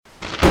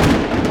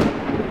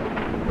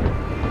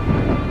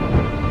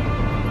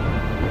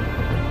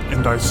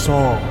And I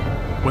saw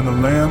when the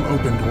Lamb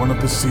opened one of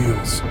the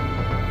seals,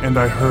 and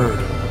I heard,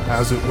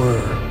 as it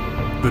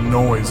were, the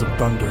noise of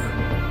thunder,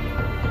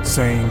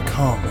 saying,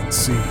 "Come and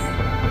see."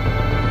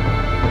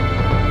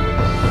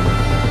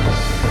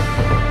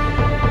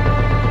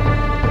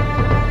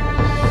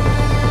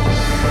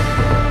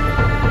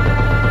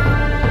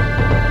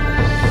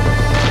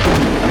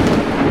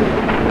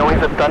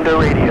 Noise of Thunder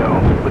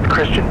Radio with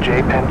Christian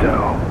J.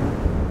 Pinto.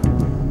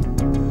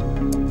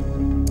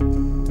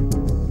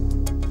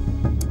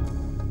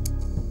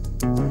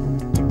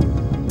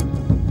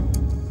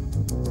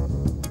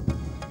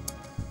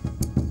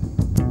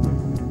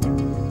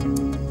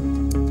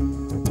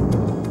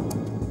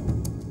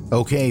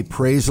 Okay,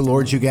 praise the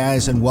Lord, you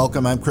guys, and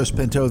welcome. I'm Chris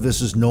Pinto.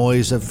 This is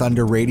Noise of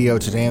Thunder Radio.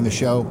 Today on the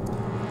show,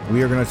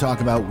 we are going to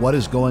talk about what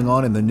is going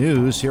on in the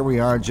news. Here we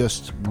are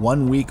just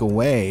 1 week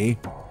away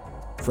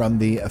from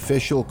the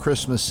official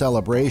Christmas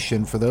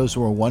celebration. For those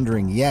who are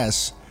wondering,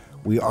 yes,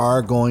 we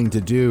are going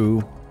to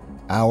do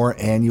our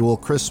annual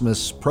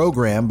Christmas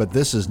program, but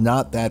this is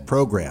not that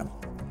program.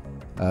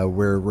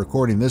 We're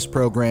recording this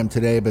program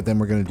today, but then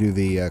we're going to do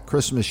the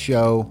Christmas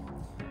show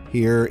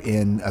here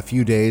in a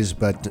few days,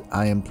 but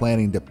I am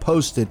planning to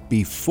post it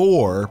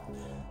before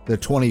the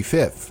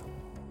 25th.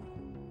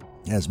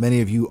 As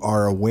many of you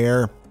are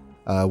aware,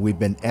 we've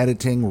been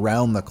editing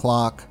round the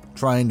clock,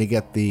 trying to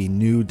get the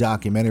new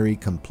documentary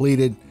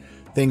completed.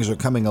 Things are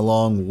coming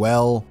along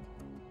well.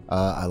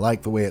 I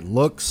like the way it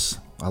looks.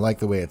 I like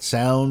the way it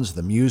sounds,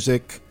 the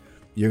music.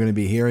 You're going to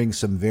be hearing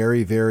some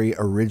very, very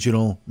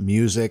original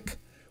music.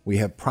 We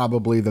have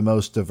probably the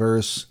most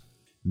diverse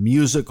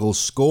musical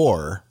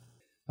score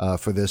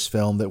for this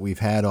film that we've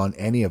had on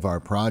any of our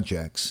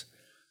projects.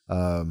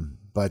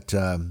 But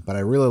I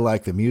really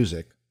like the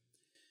music.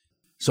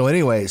 So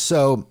anyway,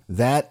 so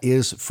that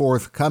is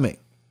forthcoming.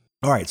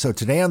 All right, so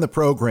today on the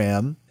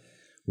program,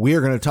 we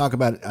are going to talk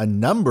about a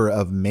number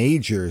of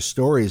major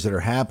stories that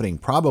are happening.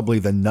 Probably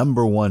the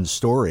number one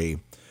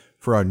story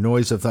for our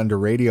Noise of Thunder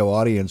radio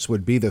audience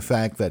would be the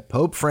fact that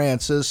Pope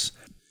Francis,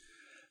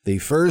 the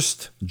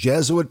first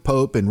Jesuit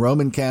pope in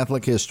Roman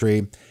Catholic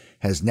history,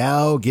 has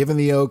now given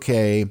the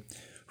okay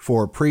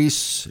for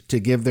priests to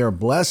give their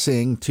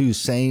blessing to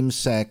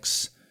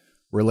same-sex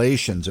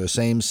relations or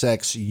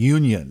same-sex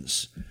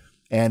unions.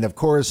 And of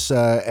course,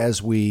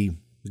 as we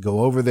go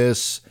over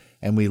this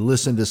and we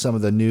listen to some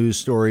of the news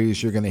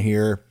stories, you're going to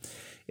hear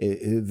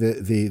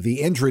the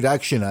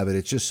introduction of it.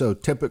 It's just so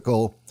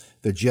typical,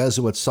 the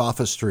Jesuit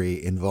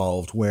sophistry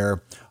involved,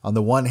 where on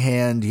the one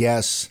hand,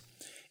 yes,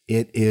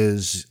 it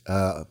is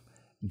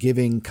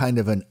giving kind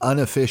of an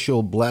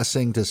unofficial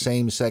blessing to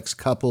same-sex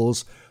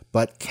couples,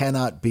 but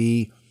cannot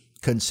be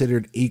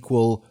considered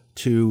equal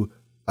to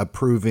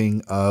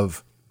approving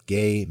of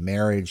gay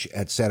marriage,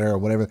 etc., or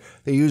whatever.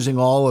 They're using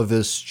all of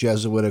this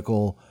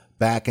Jesuitical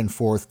back and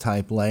forth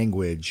type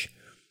language,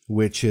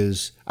 which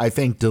is, I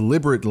think,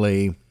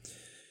 deliberately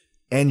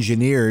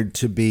engineered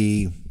to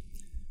be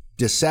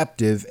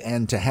deceptive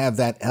and to have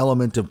that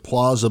element of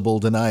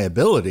plausible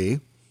deniability,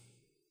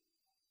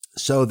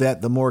 so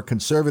that the more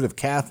conservative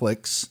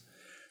Catholics,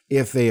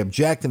 if they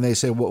object and they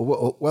say,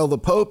 well, the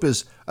Pope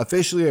is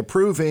officially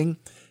approving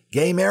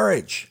gay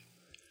marriage,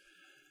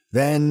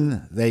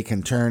 then they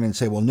can turn and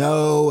say, well,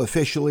 no,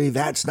 officially,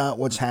 that's not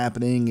what's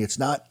happening. It's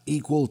not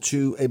equal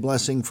to a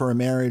blessing for a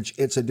marriage.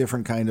 It's a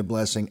different kind of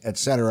blessing,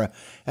 etc.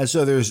 And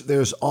so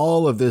there's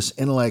all of this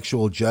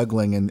intellectual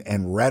juggling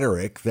and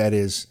rhetoric that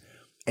is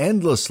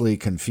endlessly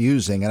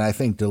confusing, and I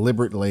think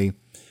deliberately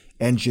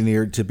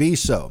engineered to be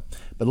so.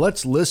 But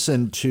let's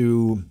listen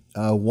to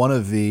one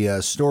of the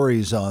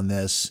stories on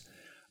this,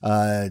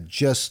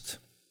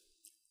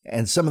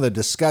 and some of the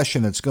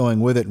discussion that's going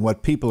with it and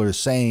what people are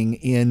saying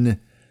in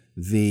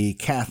the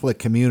Catholic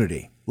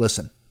community.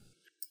 Listen.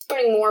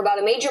 Learning more about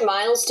a major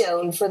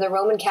milestone for the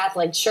Roman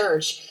Catholic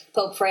Church,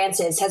 Pope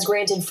Francis has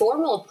granted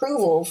formal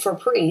approval for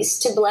priests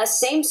to bless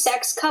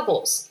same-sex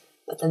couples,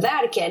 but the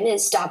Vatican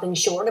is stopping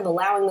short of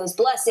allowing those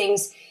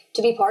blessings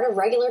to be part of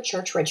regular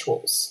church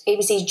rituals.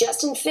 ABC's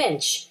Justin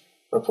Finch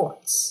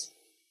reports.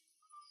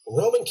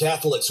 Roman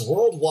Catholics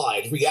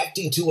worldwide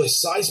reacting to a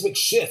seismic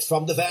shift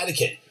from the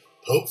Vatican.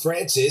 Pope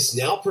Francis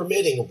now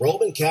permitting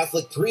Roman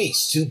Catholic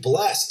priests to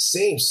bless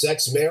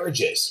same-sex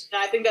marriages.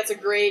 I think that's a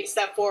great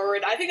step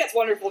forward. I think that's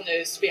wonderful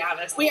news, to be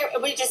honest. The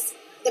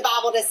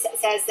Bible just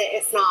says that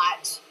it's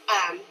not,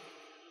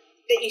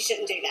 that you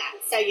shouldn't do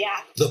that. So, yeah.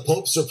 The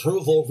Pope's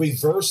approval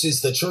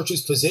reverses the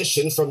Church's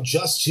position from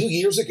just 2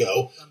 years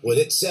ago when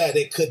it said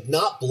it could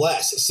not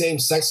bless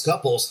same-sex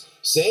couples,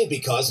 saying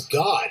because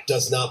God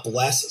does not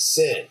bless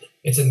sin.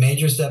 It's a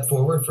major step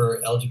forward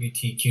for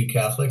LGBTQ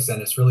Catholics,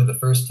 and it's really the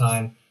first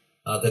time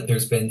that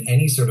there's been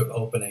any sort of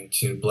opening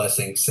to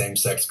blessing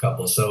same-sex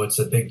couples, so it's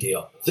a big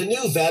deal. The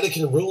new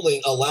Vatican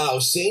ruling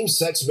allows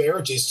same-sex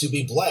marriages to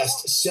be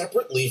blessed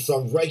separately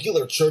from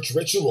regular church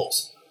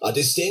rituals, a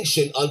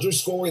distinction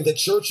underscoring the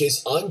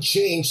Church's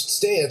unchanged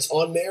stance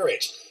on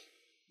marriage.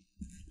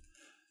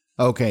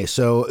 Okay,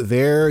 so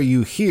there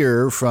you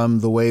hear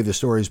from the way the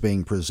story is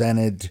being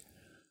presented,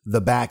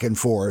 the back and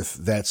forth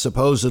that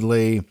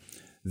supposedly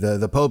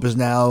The Pope is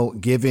now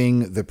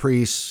giving the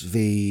priests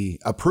the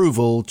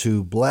approval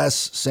to bless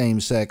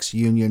same-sex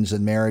unions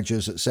and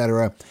marriages,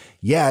 etc.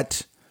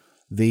 Yet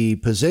the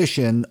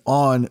position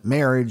on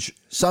marriage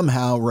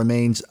somehow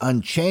remains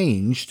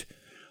unchanged,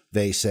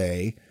 they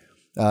say.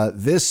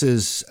 This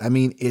is,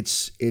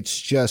 it's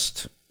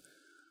just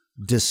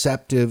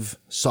deceptive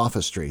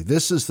sophistry.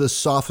 This is the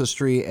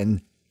sophistry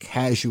and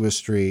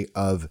casuistry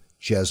of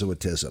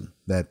Jesuitism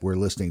that we're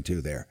listening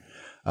to there.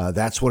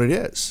 That's what it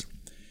is.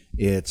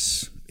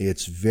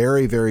 It's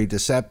very, very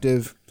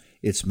deceptive.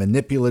 It's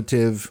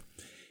manipulative.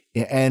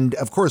 And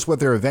of course, what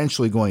they're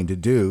eventually going to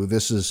do,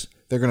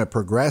 they're going to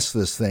progress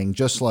this thing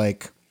just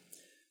like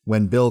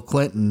when Bill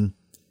Clinton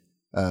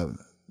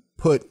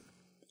put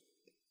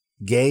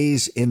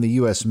gays in the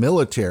U.S.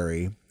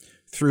 military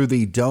through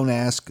the don't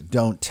ask,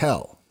 don't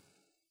tell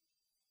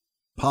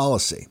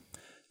policy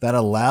that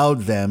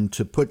allowed them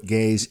to put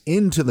gays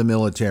into the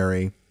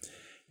military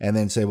and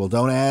then say, well,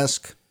 don't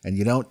ask and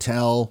you don't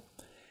tell.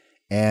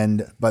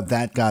 But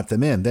that got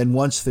them in. Then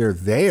once they're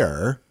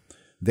there,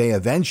 they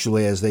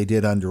eventually, as they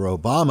did under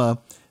Obama,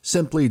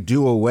 simply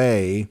do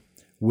away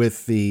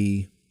with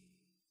the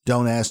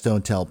don't ask,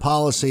 don't tell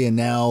policy. And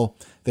now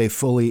they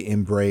fully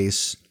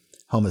embrace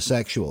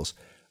homosexuals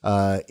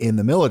in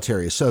the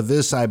military. So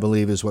this, I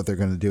believe, is what they're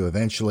going to do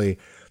eventually.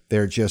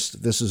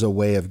 This is a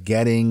way of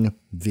getting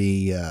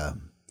the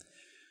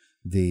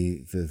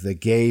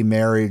gay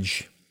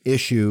marriage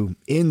issue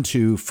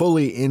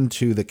fully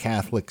into the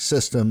Catholic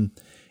system.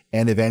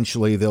 And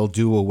eventually they'll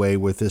do away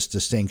with this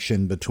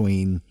distinction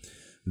between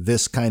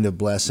this kind of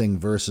blessing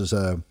versus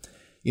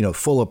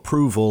full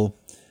approval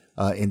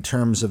in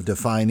terms of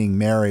defining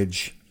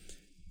marriage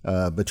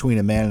between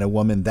a man and a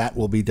woman. That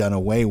will be done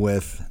away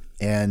with,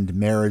 and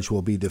marriage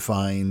will be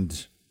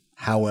defined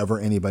however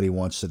anybody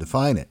wants to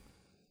define it.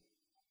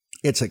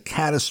 It's a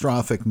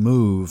catastrophic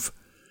move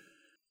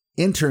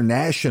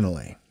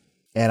internationally.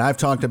 And I've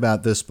talked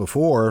about this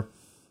before.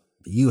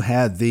 You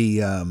had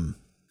the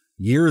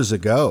years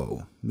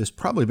ago, it's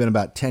probably been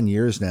about 10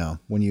 years now,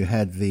 when you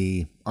had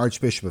the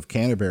Archbishop of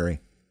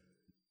Canterbury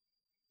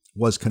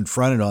was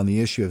confronted on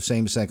the issue of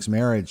same-sex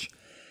marriage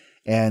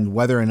and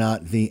whether or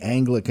not the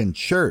Anglican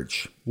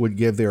Church would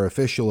give their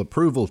official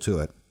approval to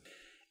it.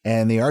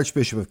 And the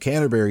Archbishop of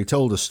Canterbury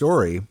told a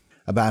story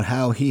about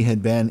how he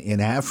had been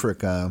in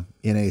Africa,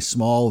 in a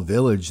small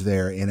village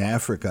there in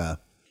Africa,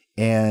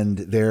 and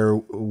there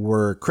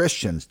were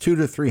Christians,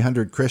 200 to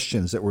 300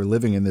 Christians that were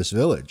living in this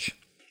village.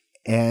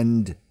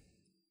 And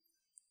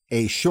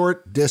a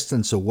short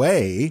distance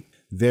away,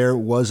 there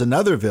was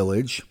another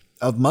village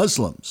of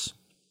Muslims.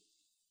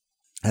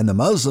 And the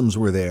Muslims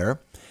were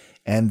there,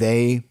 and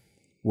they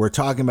were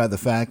talking about the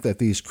fact that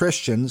these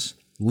Christians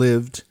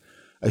lived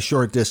a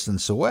short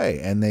distance away.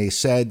 And they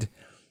said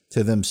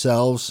to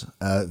themselves,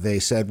 well,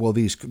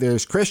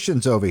 there's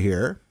Christians over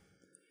here,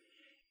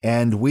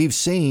 and we've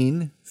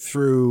seen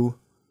through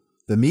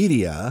the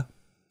media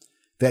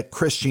that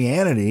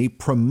Christianity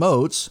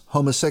promotes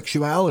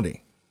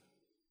homosexuality.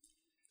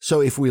 So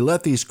if we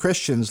let these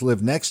Christians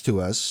live next to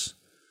us,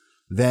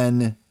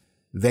 then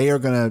they are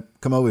going to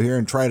come over here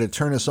and try to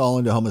turn us all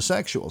into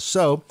homosexuals.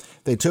 So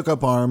they took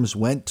up arms,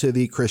 went to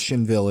the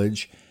Christian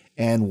village,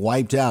 and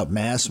wiped out,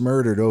 mass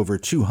murdered over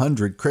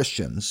 200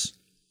 Christians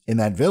in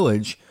that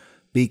village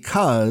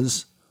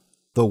because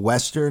the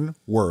Western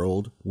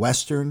world,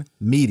 Western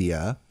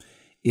media,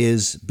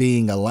 is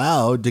being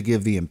allowed to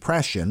give the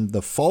impression,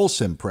 the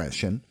false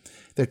impression,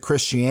 that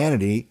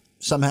Christianity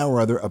somehow or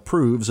other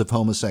approves of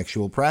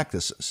homosexual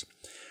practices,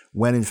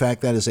 when in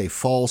fact that is a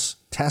false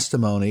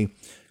testimony.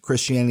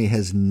 Christianity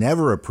has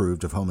never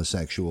approved of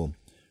homosexual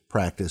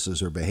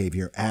practices or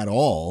behavior at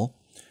all,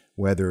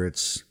 whether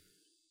it's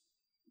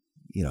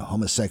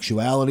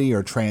homosexuality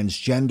or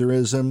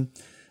transgenderism.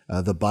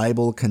 The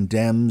Bible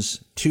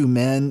condemns two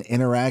men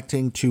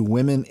interacting, two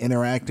women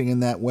interacting in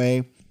that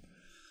way.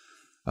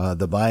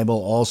 The Bible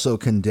also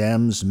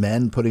condemns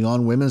men putting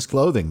on women's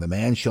clothing. The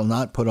man shall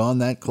not put on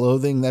that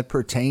clothing that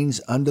pertains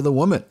unto the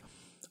woman.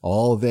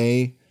 All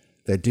they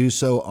that do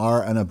so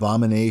are an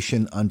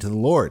abomination unto the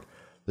Lord.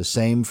 The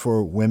same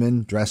for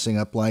women dressing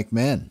up like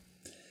men.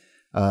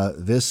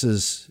 This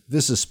is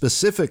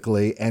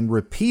specifically and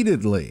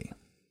repeatedly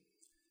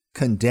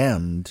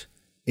condemned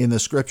in the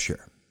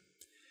Scripture.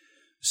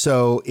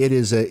 So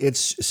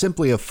it's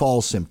simply a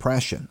false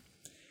impression.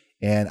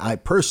 And I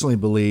personally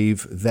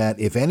believe that,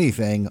 if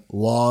anything,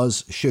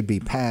 laws should be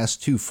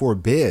passed to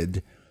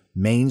forbid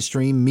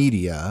mainstream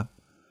media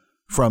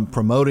from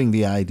promoting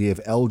the idea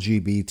of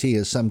LGBT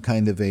as some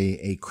kind of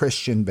a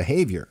Christian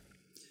behavior.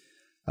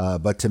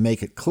 But to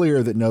make it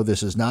clear that, no,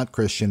 this is not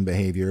Christian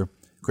behavior.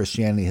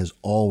 Christianity has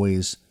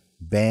always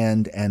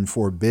banned and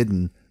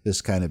forbidden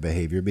this kind of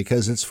behavior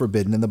because it's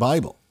forbidden in the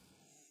Bible.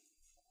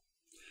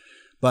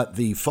 But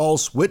the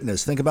false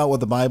witness, think about what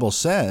the Bible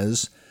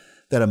says,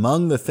 that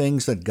among the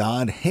things that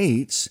God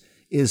hates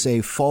is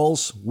a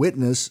false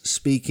witness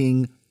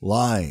speaking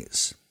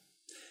lies.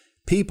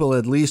 People,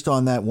 at least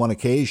on that one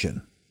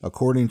occasion,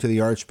 according to the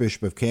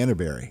Archbishop of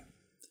Canterbury,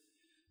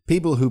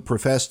 people who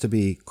profess to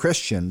be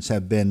Christians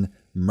have been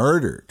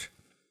murdered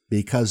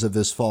because of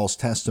this false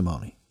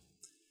testimony.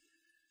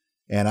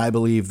 And I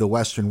believe the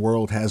Western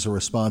world has a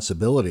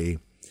responsibility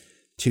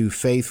to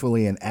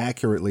faithfully and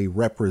accurately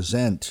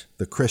represent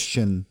the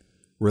Christian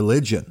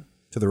religion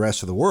to the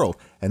rest of the world.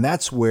 And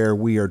that's where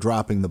we are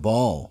dropping the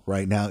ball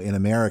right now in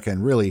America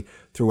and really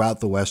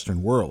throughout the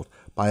Western world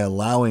by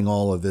allowing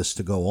all of this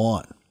to go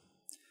on.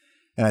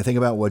 And I think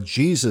about what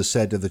Jesus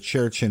said to the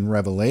church in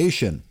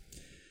Revelation,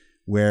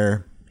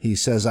 where he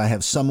says, I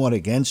have somewhat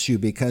against you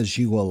because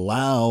you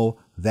allow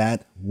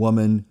that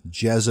woman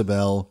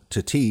Jezebel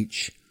to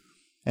teach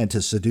and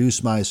to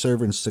seduce my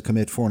servants to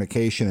commit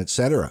fornication,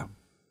 etc.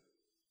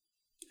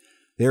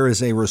 There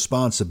is a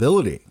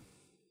responsibility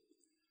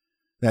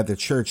that the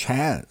church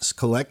has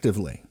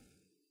collectively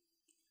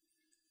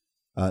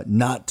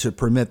not to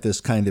permit this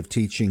kind of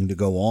teaching to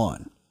go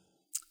on.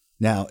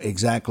 Now,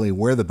 exactly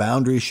where the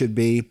boundaries should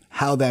be,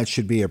 how that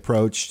should be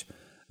approached,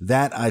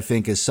 that I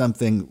think is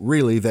something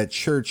really that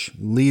church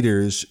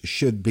leaders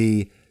should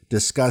be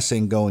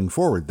discussing going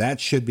forward. That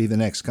should be the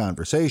next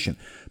conversation.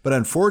 But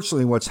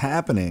unfortunately, what's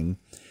happening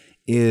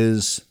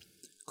is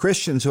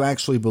Christians who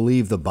actually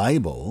believe the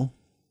Bible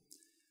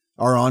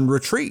are on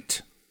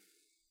retreat.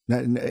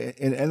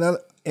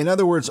 In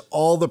other words,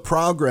 all the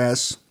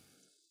progress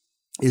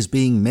is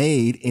being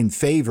made in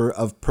favor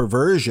of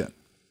perversion.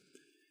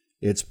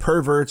 It's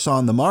perverts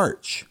on the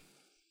march.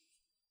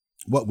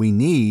 What we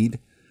need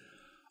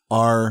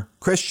are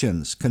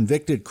Christians,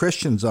 convicted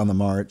Christians on the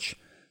march,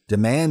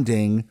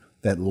 demanding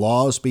that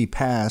laws be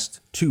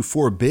passed to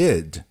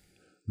forbid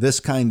this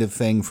kind of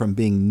thing from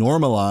being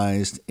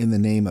normalized in the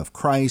name of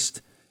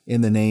Christ,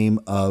 in the name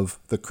of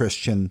the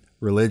Christian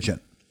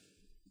religion.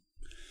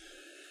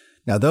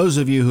 Now, those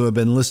of you who have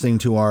been listening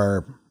to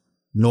our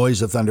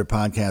Noise of Thunder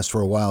podcast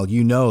for a while,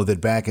 you know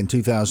that back in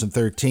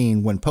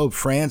 2013, when Pope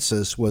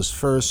Francis was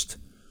first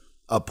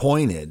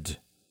appointed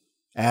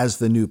as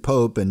the new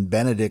pope and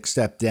Benedict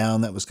stepped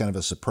down, that was kind of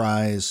a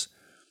surprise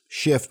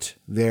shift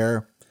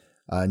there.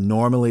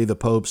 Normally, the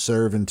popes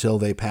serve until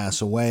they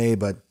pass away,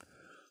 but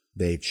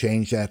they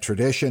changed that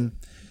tradition.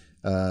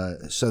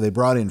 So they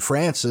brought in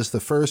Francis,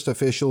 the first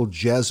official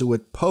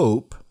Jesuit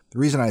pope. The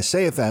reason I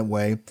say it that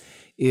way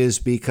is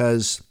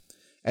because,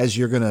 as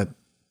you're going to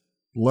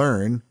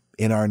learn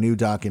in our new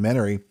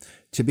documentary,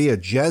 to be a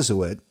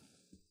Jesuit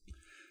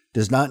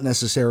does not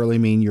necessarily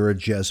mean you're a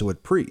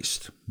Jesuit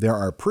priest. There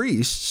are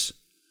priests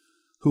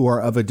who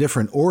are of a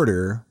different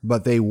order,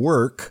 but they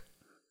work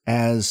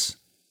as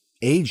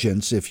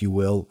agents, if you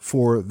will,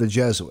 for the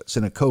Jesuits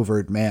in a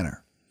covert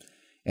manner.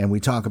 And we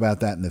talk about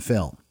that in the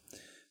film.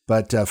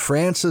 But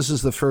Francis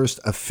is the first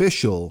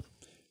official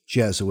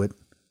Jesuit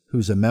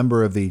who's a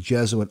member of the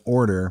Jesuit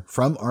order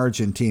from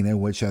Argentina,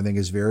 which I think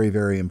is very,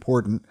 very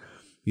important.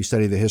 You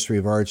study the history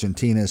of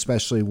Argentina,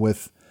 especially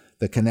with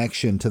the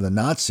connection to the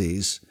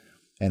Nazis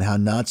and how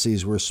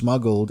Nazis were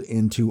smuggled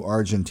into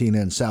Argentina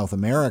and South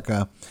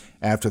America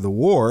after the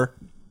war.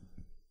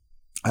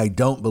 I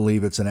don't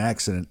believe it's an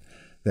accident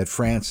that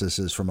Francis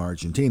is from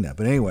Argentina.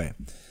 But anyway,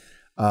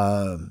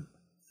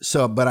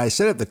 but I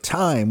said at the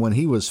time when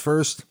he was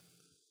first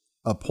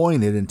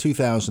appointed in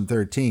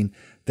 2013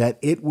 that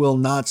it will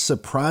not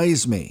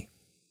surprise me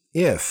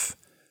if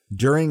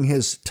during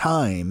his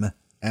time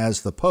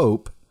as the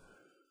Pope,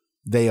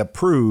 they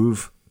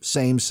approve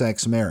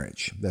same-sex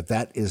marriage,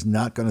 that is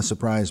not going to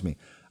surprise me.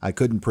 I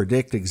couldn't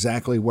predict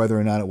exactly whether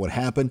or not it would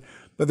happen,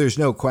 but there's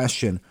no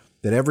question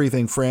that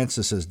everything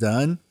Francis has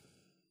done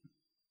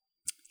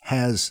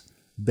has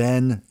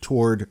been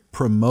toward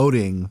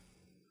promoting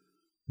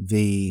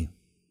the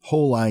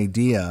whole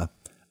idea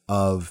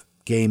of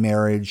gay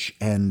marriage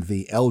and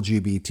the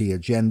LGBT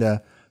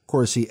agenda. Of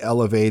course, he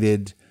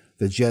elevated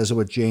the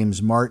Jesuit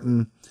James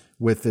Martin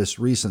with this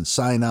recent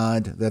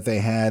synod that they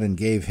had and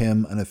gave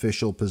him an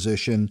official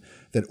position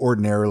that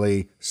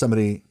ordinarily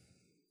somebody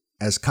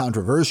as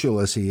controversial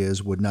as he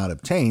is would not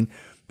obtain.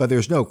 But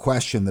there's no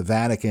question the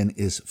Vatican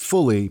is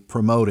fully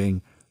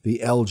promoting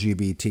the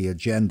LGBT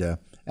agenda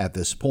at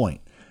this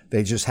point.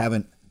 They just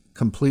haven't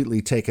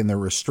completely taken the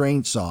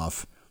restraints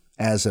off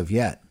as of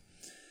yet.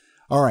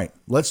 All right,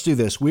 let's do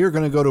this. We are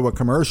going to go to a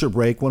commercial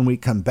break. When we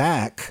come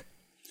back,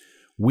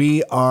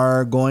 we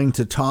are going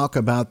to talk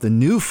about the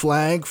new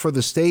flag for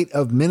the state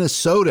of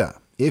Minnesota,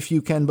 if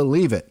you can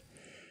believe it.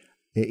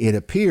 It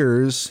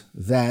appears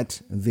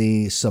that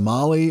the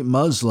Somali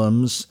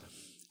Muslims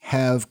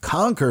have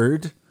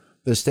conquered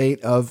the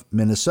state of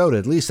Minnesota.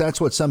 At least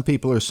that's what some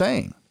people are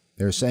saying.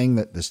 They're saying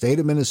that the state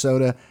of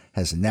Minnesota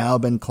has now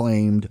been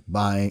claimed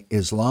by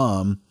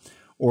Islam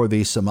or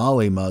the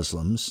Somali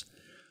Muslims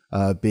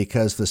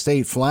because the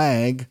state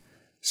flag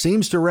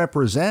seems to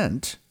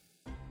represent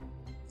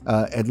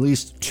at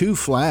least two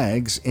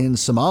flags in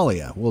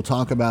Somalia. We'll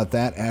talk about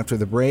that after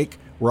the break.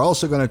 We're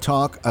also going to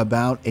talk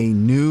about a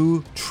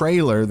new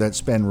trailer that's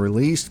been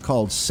released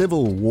called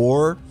Civil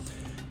War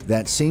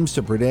that seems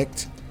to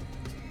predict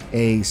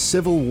a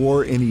civil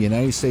war in the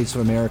United States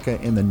of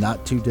America in the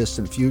not too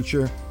distant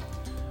future.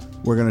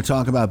 We're going to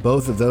talk about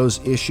both of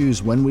those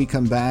issues when we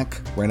come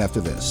back right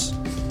after this.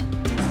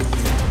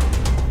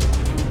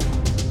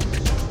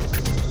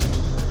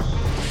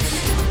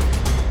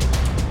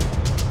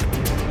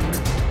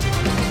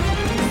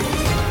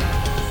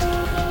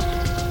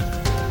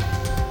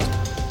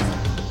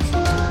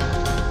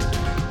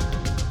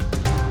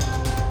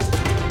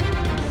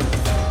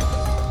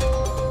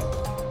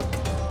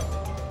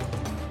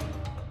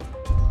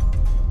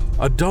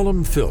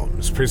 Adullam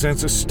Films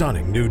presents a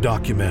stunning new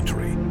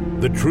documentary,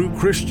 The True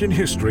Christian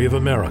History of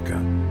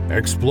America,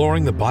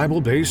 exploring the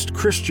Bible-based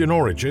Christian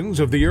origins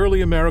of the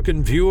early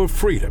American view of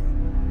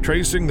freedom,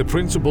 tracing the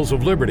principles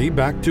of liberty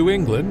back to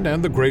England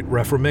and the Great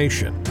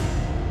Reformation.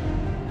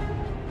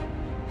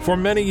 For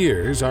many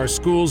years, our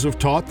schools have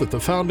taught that the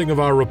founding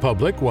of our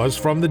republic was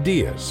from the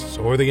Deists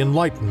or the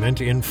Enlightenment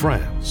in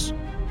France.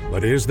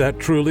 But is that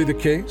truly the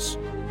case?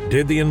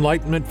 Did the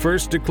Enlightenment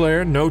first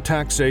declare no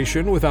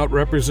taxation without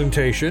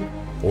representation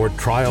or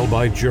trial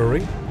by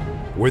jury?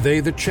 Were they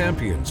the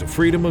champions of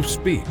freedom of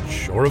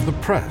speech or of the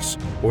press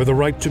or the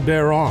right to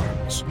bear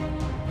arms?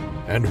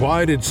 And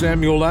why did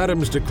Samuel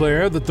Adams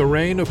declare that the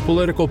reign of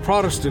political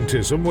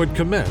Protestantism would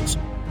commence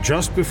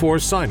just before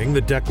signing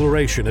the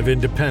Declaration of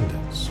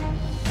Independence?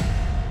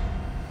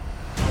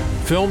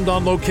 Filmed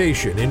on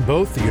location in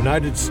both the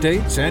United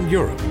States and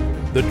Europe,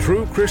 The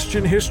True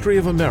Christian History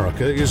of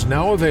America is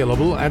now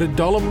available at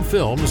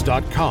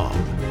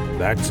AdullamFilms.com.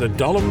 That's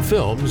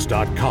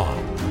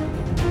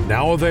AdullamFilms.com.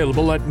 Now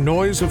available at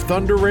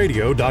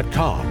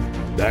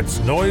NoiseOfThunderRadio.com. That's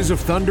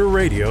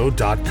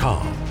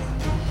NoiseOfThunderRadio.com.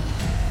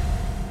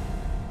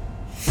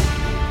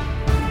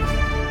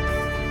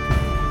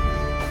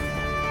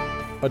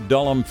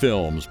 Adullam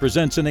Films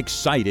presents an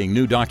exciting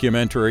new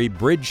documentary,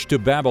 Bridge to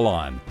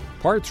Babylon,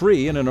 Part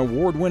 3 in an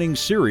award-winning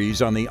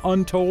series on the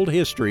untold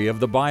history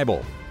of the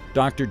Bible.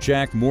 Dr.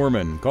 Jack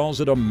Moorman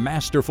calls it a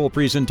masterful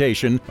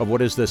presentation of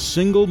what is the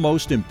single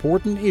most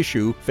important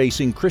issue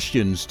facing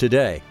Christians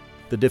today,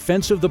 the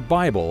defense of the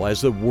Bible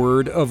as the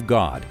Word of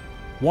God.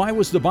 Why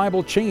was the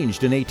Bible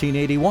changed in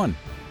 1881?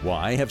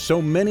 Why have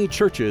so many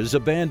churches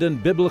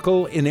abandoned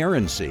biblical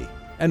inerrancy?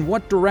 And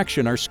what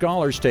direction are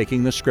scholars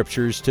taking the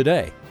Scriptures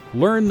today?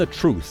 Learn the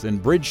truth in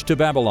Bridge to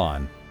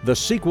Babylon, the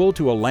sequel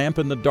to A Lamp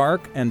in the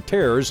Dark and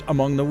Tares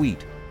Among the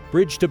Wheat.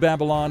 Bridge to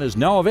Babylon is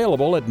now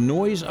available at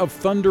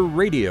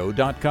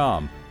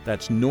NoiseOfThunderRadio.com.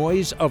 That's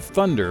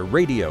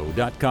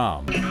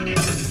NoiseOfThunderRadio.com.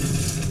 Noise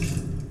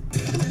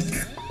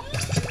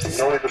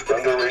of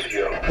Thunder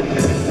Radio.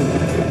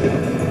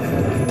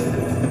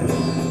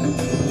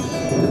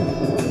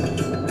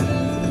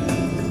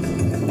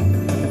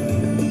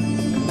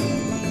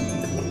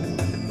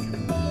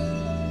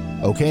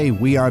 Okay,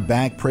 we are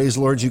back. Praise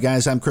the Lord, you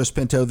guys. I'm Chris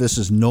Pinto. This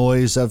is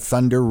Noise of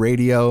Thunder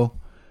Radio.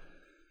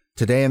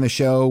 Today on the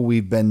show,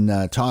 we've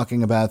been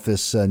talking about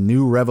this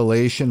new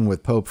revelation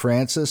with Pope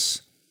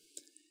Francis.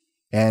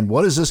 And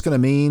what is this going to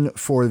mean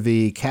for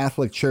the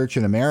Catholic Church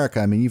in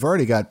America? I mean, you've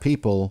already got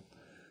people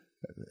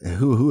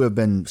who have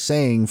been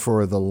saying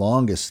for the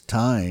longest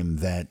time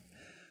that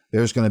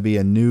there's going to be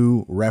a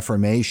new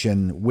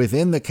reformation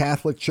within the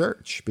Catholic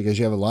Church, because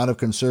you have a lot of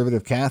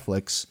conservative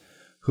Catholics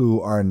who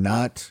are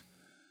not...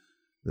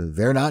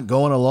 They're not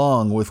going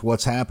along with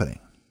what's happening.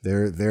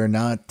 They're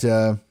not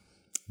at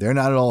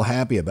all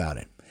happy about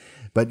it.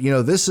 But you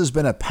know, this has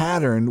been a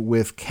pattern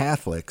with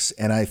Catholics,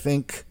 and I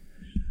think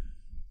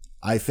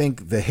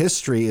the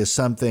history is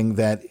something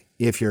that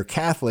if you're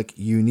Catholic,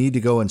 you need to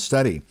go and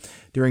study.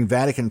 During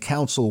Vatican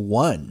Council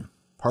I,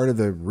 part of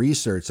the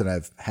research that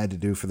I've had to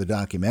do for the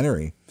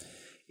documentary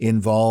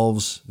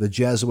involves the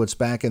Jesuits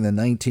back in the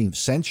 19th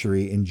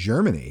century in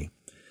Germany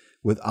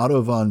with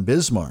Otto von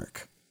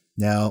Bismarck.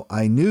 Now,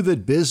 I knew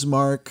that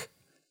Bismarck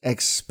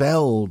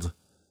expelled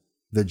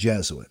the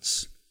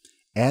Jesuits,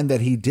 and that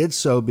he did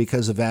so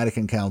because of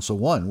Vatican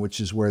Council I, which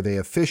is where they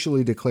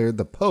officially declared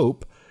the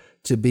Pope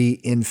to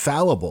be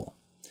infallible.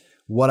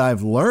 What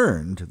I've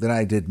learned that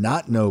I did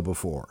not know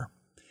before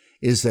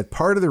is that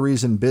part of the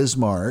reason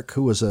Bismarck,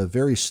 who was a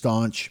very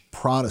staunch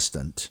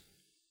Protestant,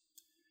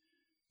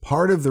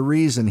 part of the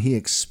reason he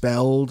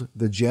expelled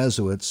the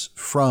Jesuits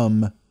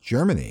from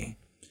Germany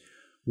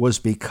was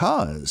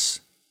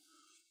because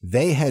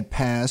they had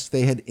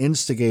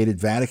instigated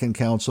Vatican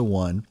Council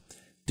I,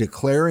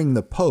 declaring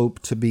the Pope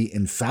to be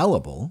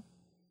infallible.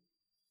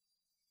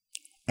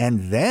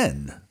 And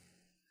then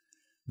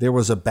there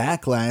was a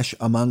backlash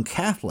among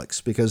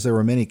Catholics because there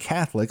were many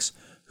Catholics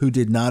who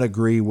did not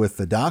agree with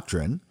the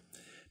doctrine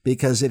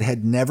because it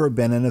had never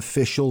been an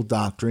official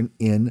doctrine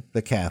in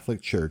the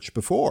Catholic Church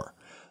before.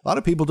 A lot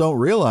of people don't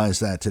realize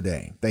that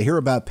today. They hear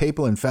about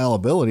papal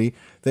infallibility.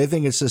 They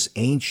think it's this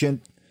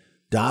ancient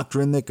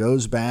doctrine that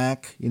goes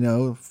back,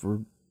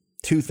 for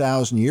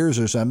 2,000 years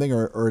or something,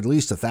 or at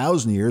least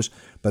 1,000 years,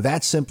 but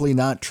that's simply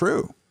not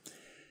true.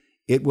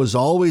 It was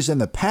always in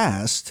the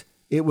past,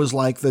 it was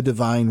like the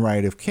divine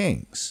right of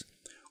kings,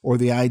 or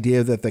the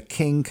idea that the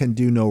king can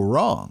do no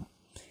wrong.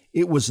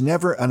 It was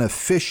never an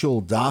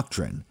official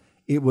doctrine.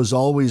 It was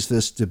always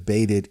this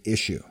debated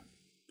issue.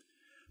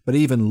 But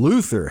even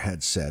Luther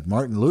had said,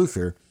 Martin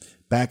Luther,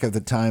 back at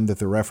the time that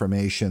the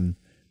Reformation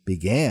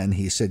began,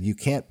 he said, you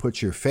can't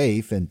put your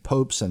faith in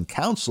popes and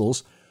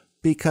councils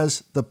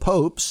because the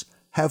popes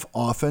have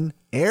often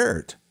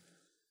erred.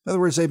 In other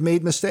words, they've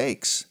made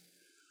mistakes.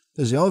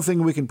 Because the only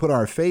thing we can put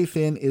our faith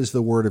in is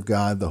the Word of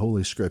God, the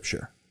Holy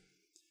Scripture.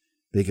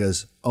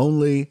 Because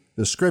only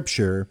the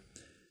Scripture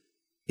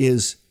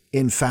is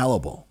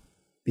infallible,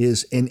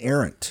 is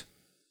inerrant.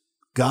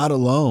 God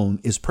alone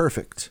is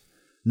perfect,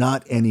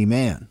 not any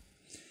man.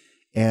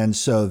 And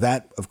so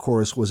that, of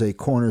course, was a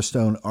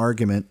cornerstone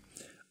argument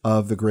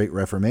of the Great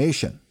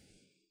Reformation.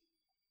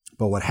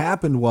 But what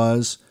happened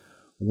was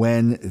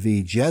when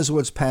the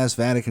Jesuits passed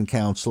Vatican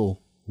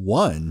Council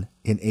I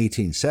in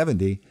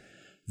 1870,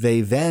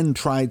 they then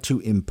tried to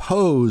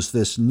impose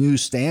this new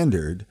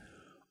standard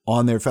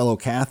on their fellow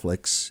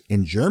Catholics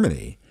in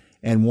Germany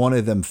and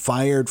wanted them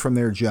fired from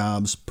their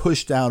jobs,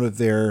 pushed out of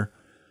their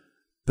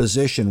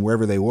position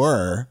wherever they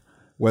were,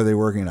 whether they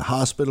were working in a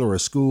hospital or a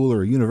school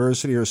or a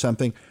university or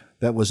something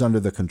that was under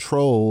the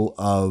control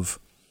of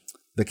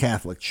the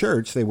Catholic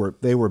Church. They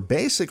were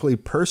basically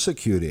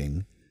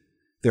persecuting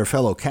their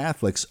fellow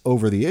Catholics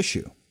over the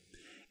issue.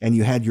 And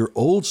you had your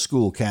old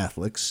school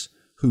Catholics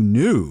who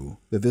knew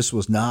that this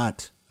was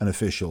not an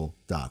official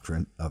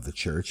doctrine of the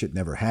church. It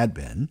never had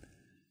been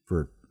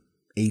for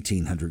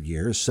 1800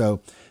 years.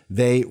 So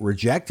they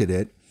rejected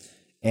it.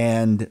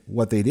 And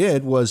what they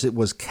did was it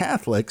was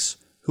Catholics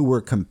who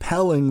were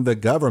compelling the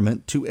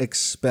government to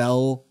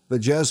expel the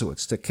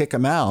Jesuits, to kick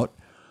them out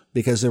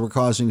because they were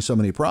causing so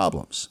many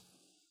problems.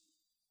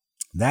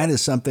 That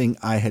is something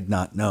I had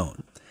not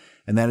known.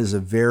 And that is a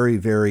very,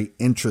 very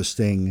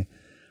interesting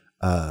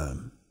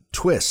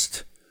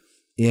twist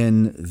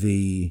in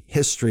the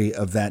history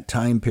of that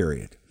time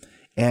period.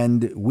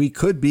 And we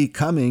could be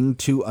coming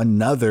to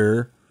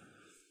another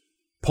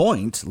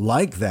point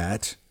like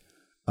that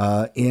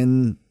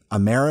in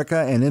America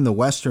and in the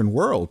Western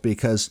world,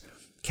 because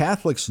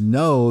Catholics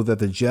know that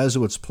the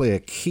Jesuits play a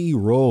key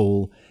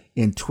role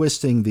in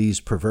twisting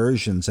these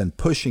perversions and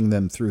pushing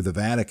them through the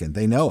Vatican.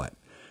 They know it.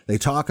 They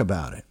talk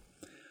about it.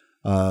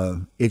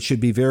 It should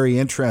be very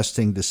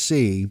interesting to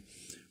see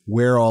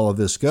where all of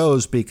this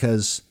goes,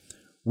 because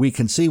we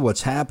can see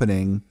what's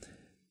happening,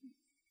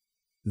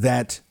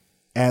 that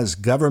as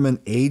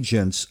government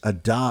agents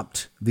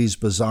adopt these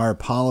bizarre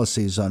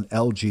policies on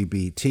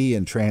LGBT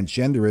and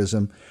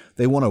transgenderism,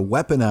 they want to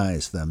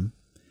weaponize them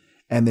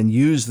and then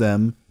use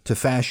them to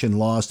fashion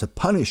laws to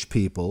punish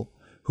people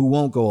who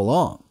won't go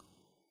along.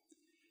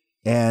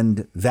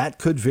 And that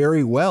could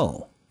very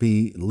well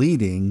be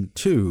leading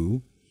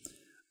to,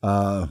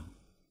 a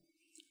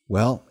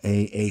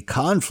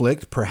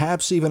conflict,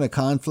 perhaps even a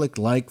conflict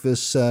like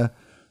this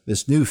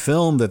new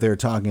film that they're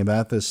talking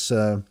about, this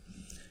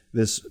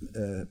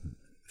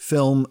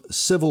film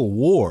Civil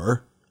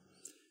War,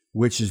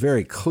 which is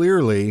very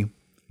clearly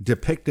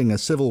depicting a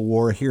civil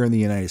war here in the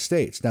United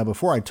States. Now,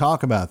 before I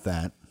talk about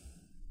that,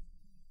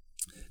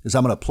 because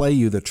I'm going to play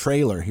you the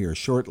trailer here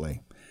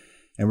shortly,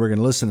 and we're going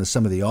to listen to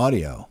some of the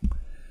audio.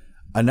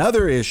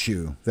 Another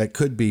issue that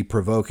could be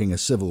provoking a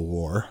civil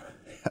war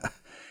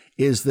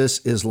is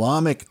this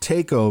Islamic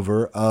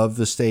takeover of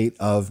the state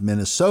of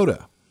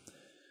Minnesota.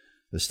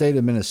 The state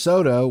of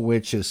Minnesota,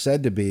 which is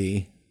said to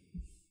be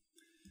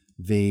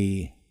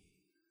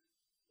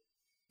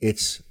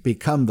it's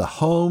become the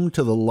home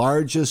to the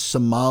largest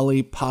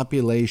Somali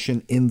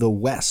population in the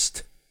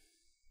West.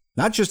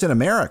 Not just in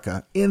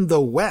America, in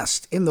the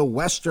West, in the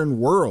Western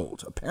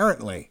world,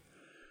 apparently.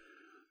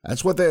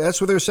 That's what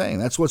they're saying.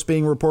 That's what's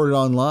being reported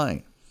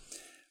online.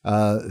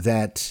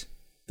 That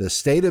the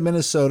state of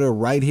Minnesota,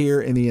 right here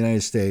in the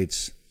United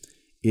States,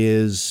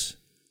 is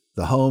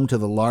the home to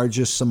the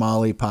largest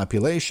Somali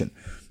population.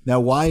 Now,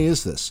 why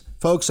is this?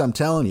 Folks, I'm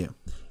telling you,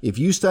 if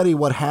you study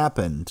what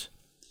happened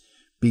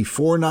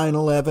before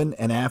 9/11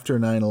 and after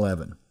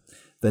 9/11,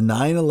 the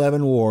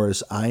 9/11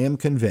 wars, I am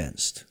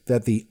convinced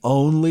that the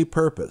only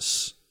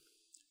purpose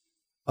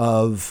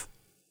of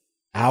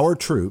our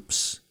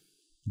troops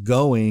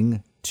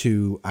going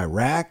to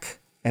Iraq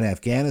and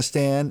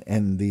Afghanistan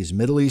and these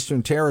Middle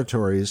Eastern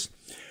territories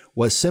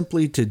was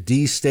simply to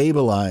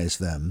destabilize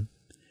them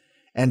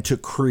and to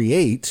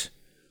create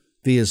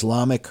the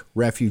Islamic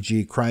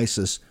refugee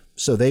crisis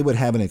so they would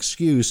have an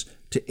excuse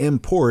to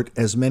import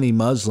as many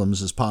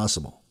Muslims as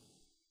possible.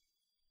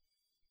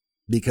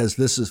 Because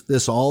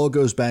this all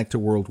goes back to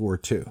World War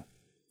II.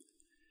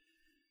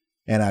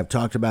 And I've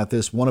talked about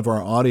this, one of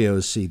our audio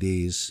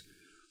CDs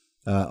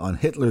on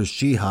Hitler's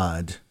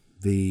Jihad,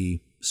 the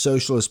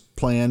socialist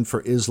plan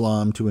for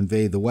Islam to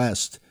invade the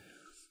West.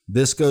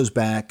 This goes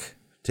back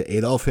to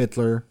Adolf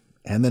Hitler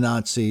and the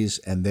Nazis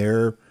and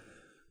their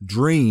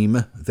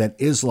dream that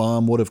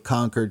Islam would have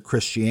conquered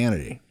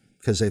Christianity,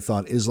 because they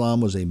thought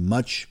Islam was a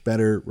much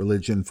better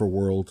religion for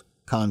world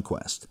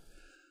conquest.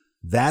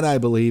 That, I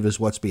believe, is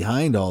what's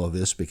behind all of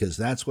this, because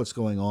that's what's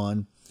going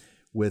on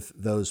with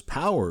those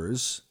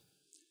powers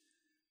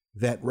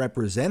that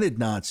represented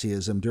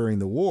Nazism during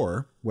the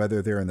war,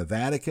 whether they're in the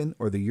Vatican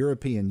or the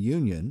European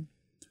Union,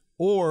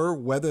 or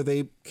whether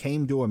they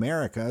came to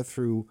America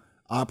through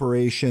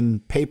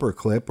Operation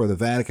Paperclip or the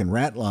Vatican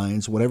Rat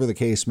Lines, whatever the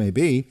case may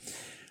be.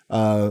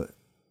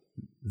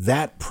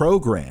 That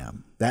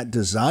program, that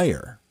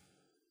desire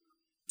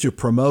to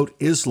promote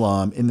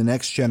Islam in the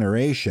next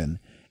generation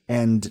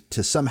and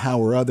to somehow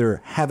or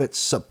other have it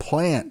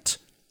supplant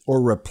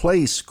or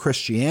replace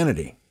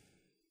Christianity.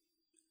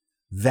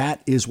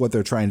 That is what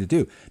they're trying to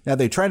do. Now,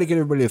 they try to get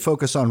everybody to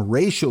focus on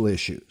racial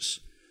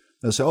issues.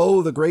 They'll say,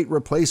 oh, the great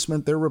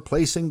replacement, they're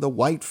replacing the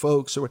white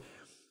folks.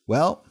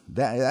 Well,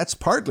 that's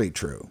partly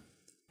true.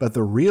 But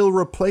the real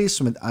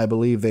replacement, I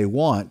believe they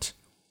want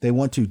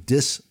to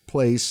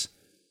displace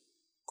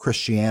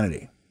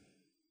Christianity,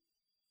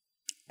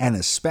 and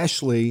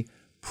especially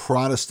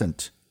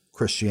Protestant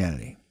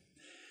Christianity,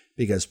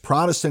 because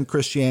Protestant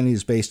Christianity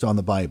is based on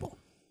the Bible.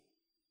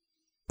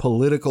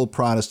 Political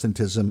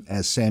Protestantism,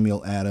 as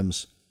Samuel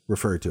Adams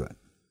referred to it.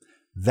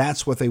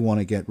 That's what they want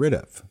to get rid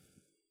of.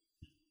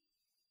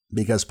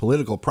 Because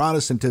political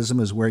Protestantism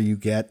is where you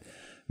get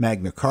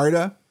Magna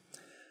Carta.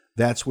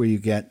 That's where you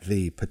get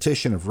the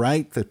Petition of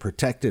Right that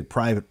protected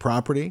private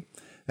property.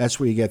 That's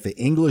where you get the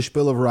English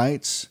Bill of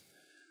Rights,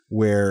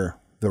 where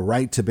the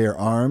right to bear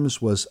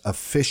arms was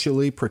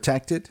officially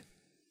protected.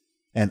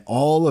 And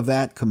all of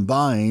that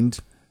combined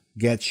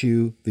gets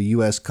you the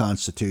U.S.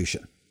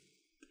 Constitution.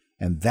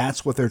 And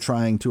that's what they're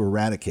trying to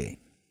eradicate.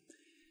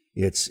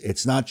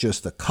 It's not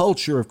just the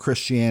culture of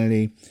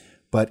Christianity,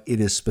 but it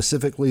is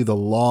specifically the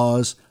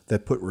laws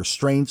that put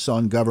restraints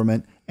on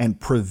government and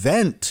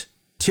prevent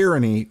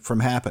tyranny from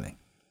happening.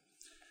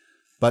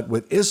 But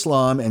with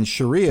Islam and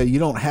Sharia, you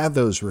don't have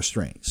those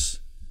restraints.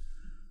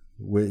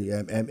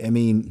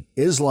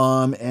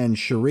 Islam and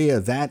Sharia,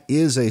 that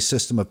is a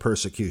system of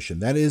persecution.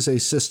 That is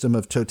a system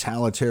of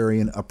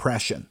totalitarian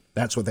oppression.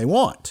 That's what they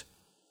want.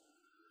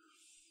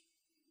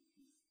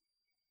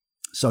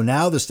 So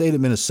now the state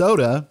of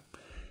Minnesota,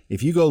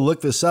 if you go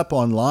look this up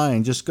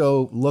online, just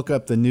go look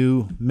up the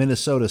new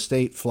Minnesota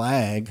state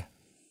flag,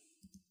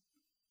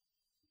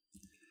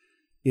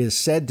 is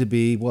said to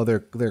be, well,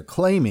 they're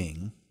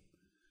claiming,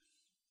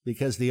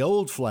 because the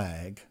old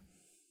flag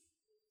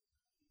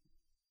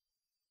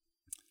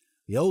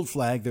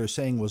they're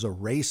saying was a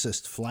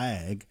racist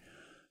flag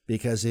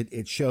because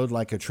it showed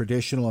like a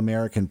traditional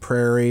American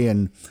prairie,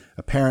 and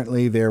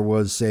apparently there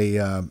was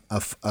a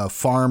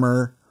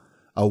farmer,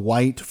 a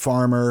white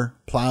farmer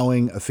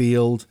plowing a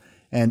field,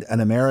 and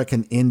an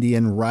American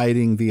Indian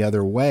riding the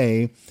other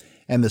way.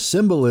 And the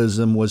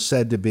symbolism was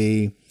said to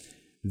be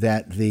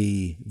that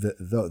the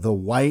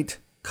white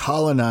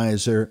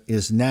colonizer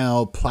is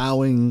now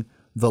plowing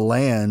the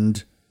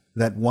land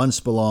that once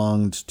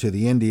belonged to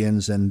the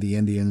Indians, and the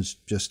Indians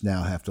just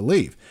now have to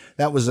leave.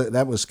 That was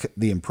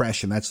the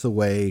impression. That's the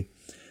way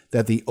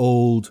that the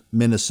old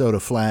Minnesota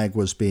flag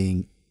was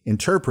being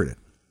interpreted.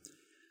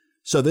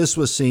 So this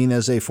was seen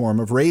as a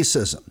form of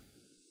racism.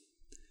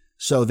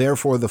 So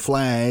therefore, the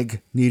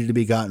flag needed to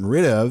be gotten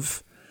rid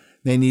of.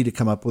 They need to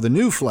come up with a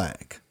new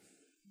flag.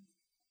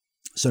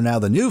 So now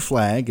the new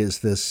flag is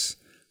this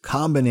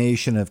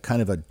combination of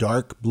kind of a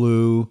dark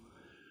blue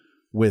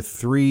with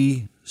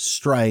 3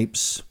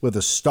 stripes with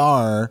a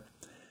star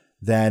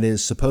that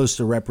is supposed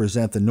to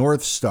represent the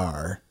North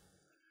Star.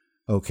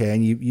 Okay,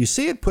 and you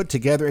see it put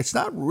together. It's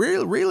not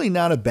really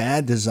not a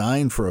bad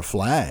design for a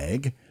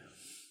flag.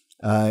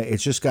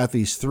 It's just got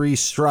these 3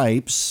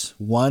 stripes,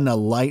 one a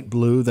light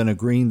blue, then a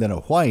green, then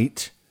a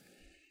white.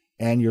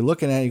 And you're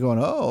looking at it going,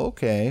 oh,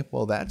 okay,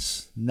 well,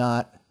 that's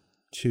not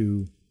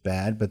too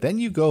bad. But then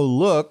you go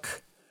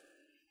look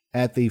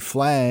at the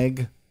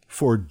flag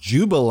for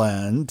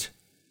Jubaland,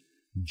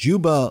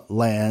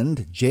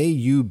 Jubaland,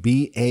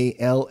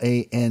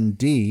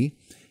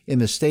 in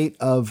the state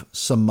of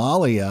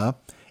Somalia,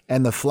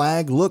 and the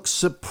flag looks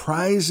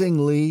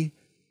surprisingly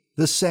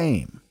the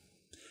same.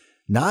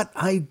 Not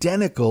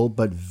identical,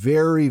 but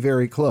very,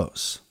 very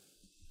close.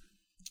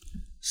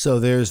 So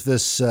there's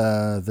this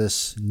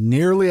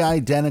nearly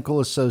identical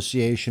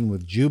association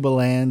with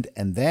Jubaland,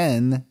 and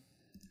then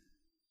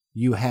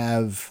you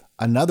have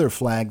another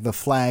flag, the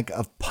flag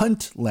of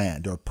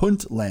Puntland, or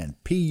Puntland,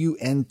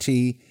 Puntland.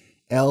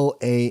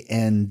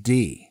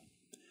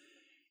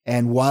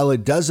 And while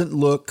it doesn't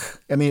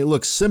look, it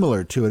looks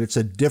similar to it. It's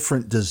a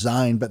different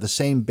design, but the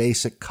same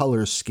basic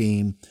color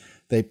scheme.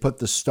 They put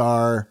the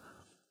star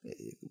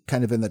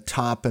kind of in the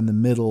top and the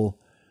middle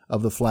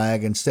of the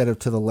flag instead of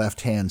to the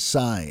left-hand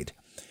side.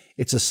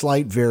 It's a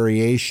slight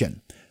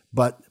variation.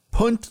 But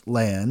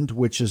Puntland,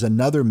 which is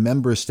another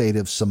member state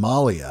of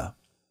Somalia,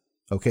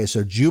 okay,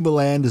 so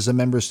Jubaland is a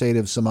member state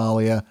of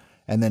Somalia,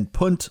 and then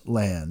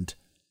Puntland,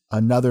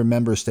 another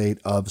member state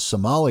of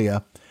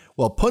Somalia.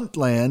 Well,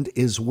 Puntland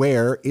is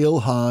where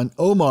Ilhan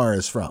Omar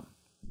is from.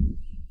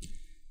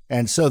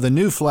 And so the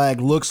new flag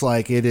looks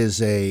like it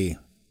is a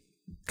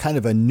kind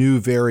of a new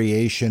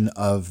variation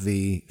of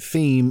the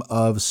theme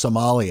of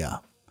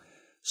Somalia.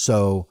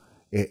 So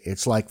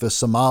it's like the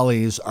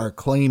Somalis are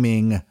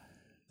claiming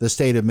the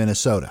state of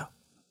Minnesota.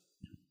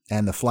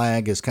 And the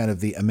flag is kind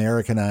of the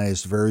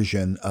Americanized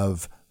version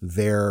of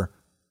their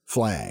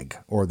flag,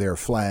 or their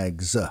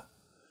flags.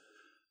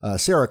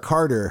 Sarah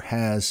Carter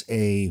has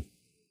an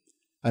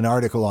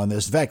article on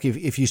this. In fact,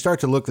 if you start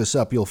to look this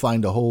up, you'll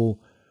find a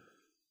whole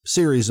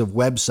series of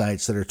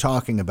websites that are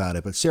talking about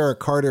it. But Sarah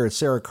Carter at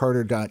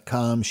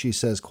sarahcarter.com, she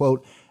says,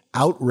 quote,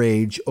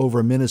 outrage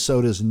over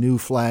Minnesota's new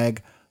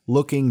flag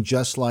looking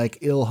just like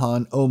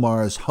Ilhan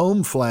Omar's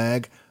home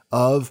flag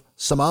of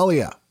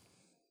Somalia.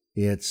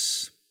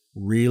 It's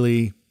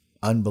really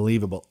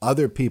unbelievable.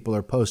 Other people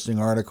are posting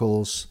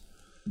articles.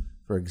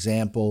 For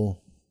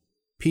example,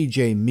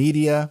 PJ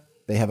Media,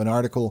 they have an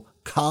article,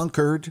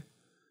 Conquered.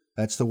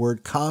 That's the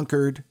word,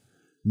 conquered.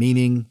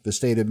 meaning the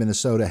state of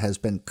Minnesota has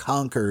been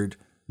conquered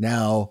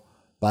now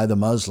by the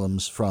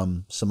Muslims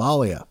from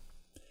Somalia.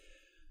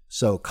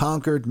 So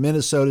conquered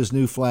Minnesota's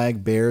new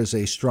flag bears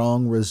a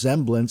strong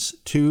resemblance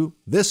to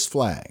this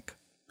flag.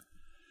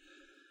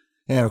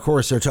 And of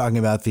course, they're talking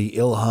about the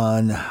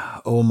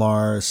Ilhan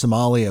Omar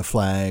Somalia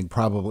flag,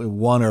 probably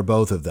one or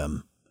both of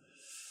them.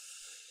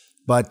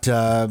 But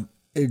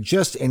it's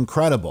just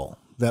incredible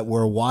that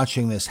we're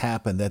watching this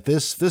happen, that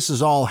this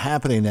is all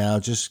happening now.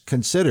 Just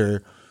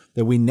consider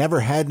that we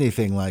never had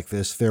anything like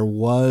this. There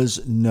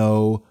was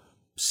no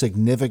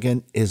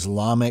significant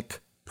Islamic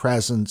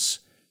presence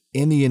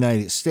in the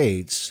United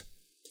States.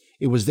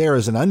 It was there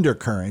as an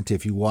undercurrent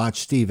if you watch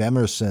Steve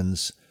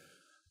Emerson's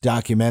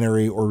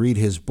documentary or read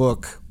his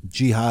book,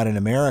 Jihad in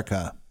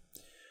America.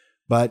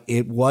 But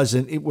it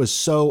wasn't, it was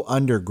so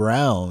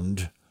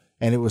underground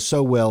and it was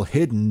so well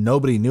hidden,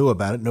 nobody knew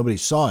about it, nobody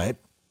saw it.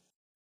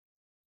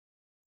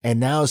 And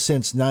now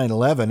since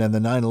 9/11 and the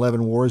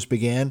 9/11 wars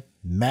began,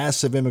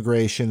 massive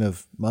immigration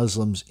of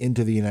Muslims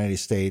into the United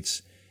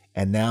States,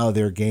 and now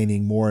they're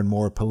gaining more and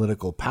more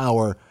political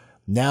power.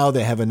 Now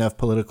they have enough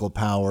political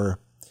power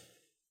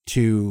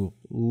to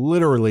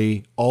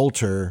literally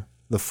alter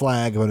the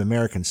flag of an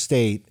American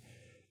state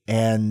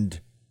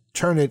and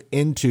turn it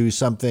into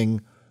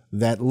something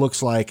that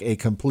looks like a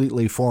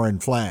completely foreign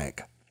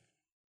flag.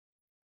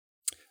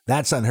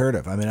 That's unheard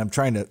of. I mean, I'm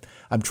trying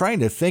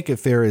to think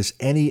if there is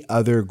any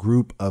other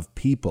group of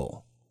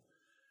people.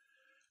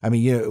 I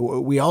mean, you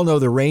know, we all know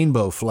the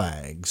rainbow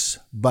flags,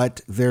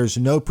 but there's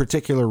no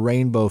particular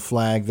rainbow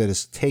flag that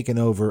has taken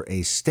over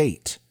a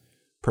state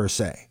per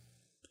se.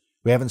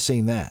 We haven't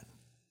seen that.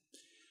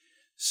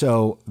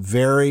 So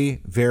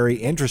very, very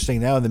interesting.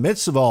 Now, in the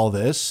midst of all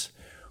this,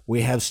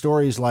 we have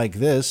stories like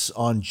this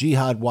on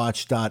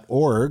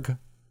jihadwatch.org.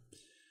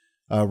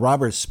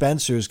 Robert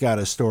Spencer's got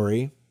a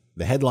story.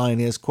 The headline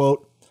is,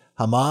 quote,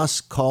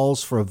 Hamas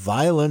calls for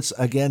violence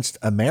against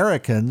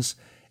Americans,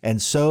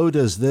 and so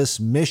does this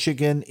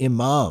Michigan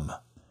imam.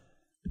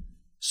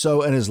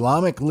 So an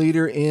Islamic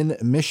leader in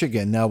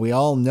Michigan. Now, we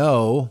all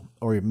know,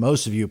 or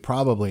most of you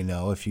probably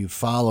know, if you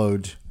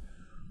followed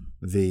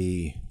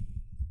the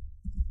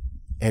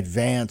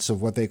advance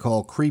of what they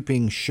call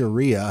creeping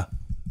Sharia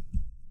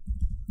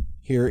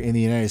here in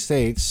the United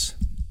States,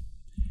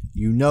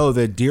 you know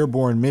that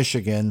Dearborn,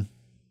 Michigan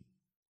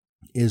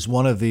is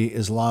one of the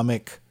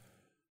Islamic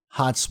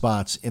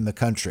hotspots in the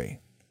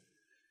country.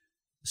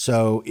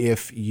 So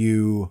if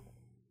you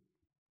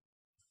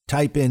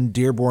type in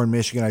Dearborn,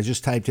 Michigan, I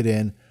just typed it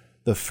in,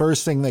 the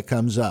first thing that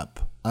comes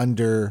up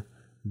under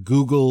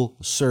Google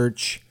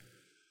search,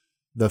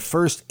 the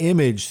first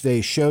image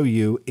they show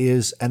you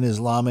is an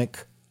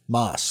Islamic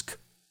mosque.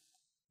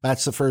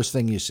 That's the first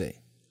thing you see,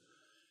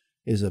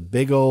 is a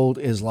big old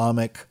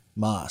Islamic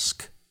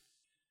mosque.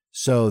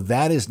 So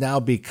that is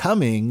now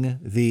becoming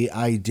the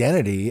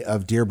identity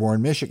of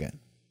Dearborn, Michigan.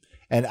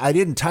 And I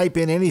didn't type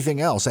in anything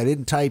else. I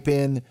didn't type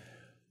in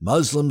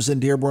Muslims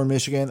in Dearborn,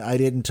 Michigan. I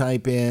didn't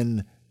type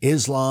in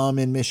Islam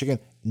in Michigan.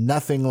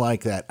 Nothing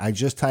like that. I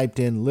just typed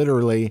in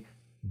literally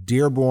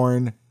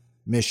Dearborn,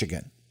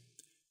 Michigan.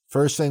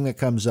 First thing that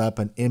comes up,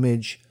 an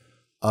image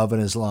of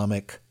an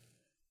Islamic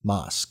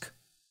mosque.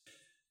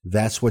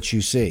 That's what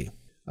you see.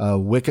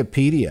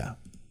 Wikipedia.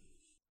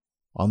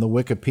 On the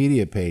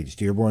Wikipedia page,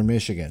 Dearborn,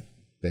 Michigan,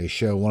 they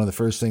show, one of the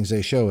first things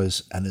they show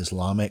is an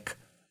Islamic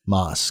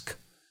mosque.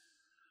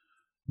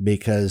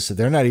 Because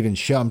they're not even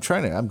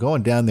I'm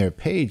going down their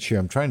page here.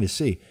 I'm trying to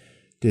see,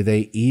 do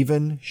they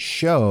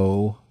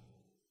show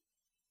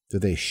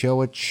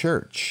a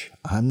church?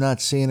 I'm not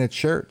seeing a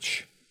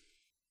church.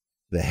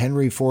 The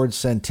Henry Ford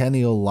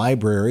Centennial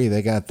Library,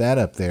 they got that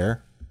up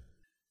there.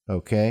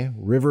 Okay.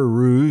 River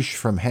Rouge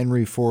from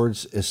Henry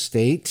Ford's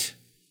estate.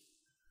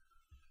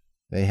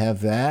 They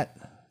have that.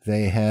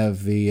 They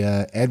have the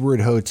Edward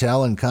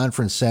Hotel and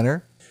Conference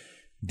Center,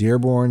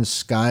 Dearborn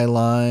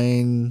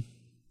Skyline,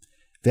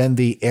 then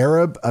the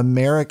Arab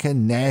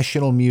American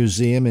National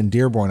Museum in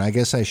Dearborn. I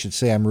guess I should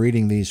say I'm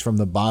reading these from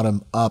the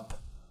bottom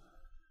up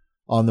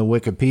on the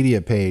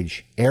Wikipedia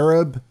page.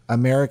 Arab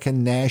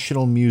American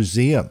National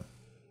Museum.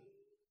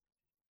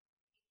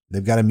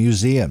 They've got a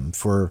museum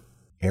for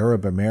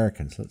Arab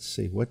Americans. Let's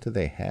see, what do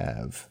they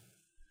have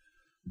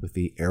with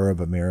the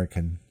Arab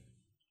American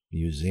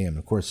Museum?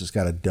 Of course, it's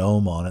got a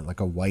dome on it, like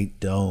a white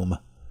dome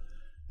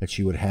that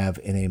you would have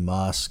in a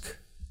mosque.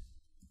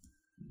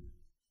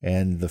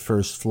 And the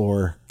first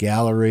floor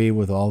gallery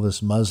with all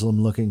this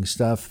Muslim-looking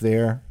stuff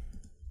there.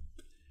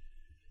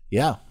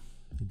 Yeah,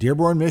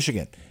 Dearborn,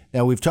 Michigan.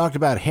 Now, we've talked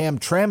about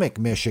Hamtramck,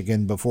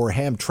 Michigan before.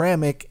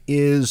 Hamtramck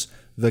is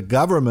the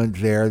government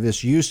there.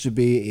 This used to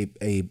be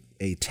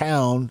a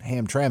town,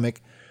 Hamtramck,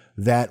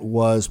 that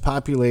was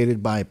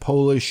populated by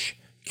Polish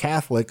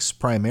Catholics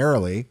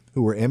primarily,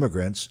 who were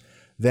immigrants.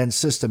 Then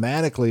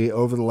systematically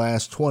over the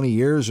last 20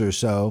 years or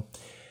so,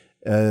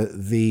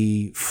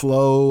 the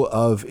flow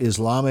of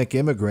Islamic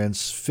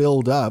immigrants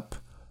filled up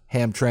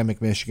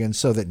Hamtramck, Michigan,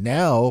 so that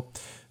now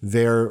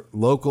their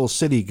local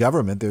city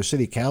government, their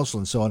city council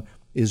and so on,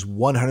 is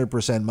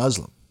 100%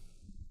 Muslim.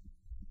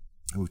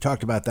 We've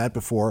talked about that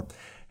before,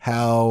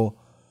 how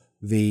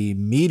the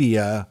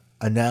media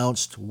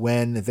announced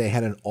when they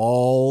had an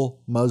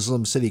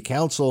all-Muslim city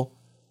council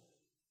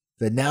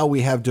that now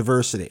we have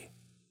diversity.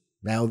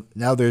 Now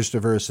there's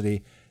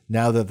diversity,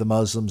 now that the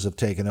Muslims have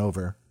taken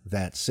over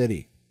that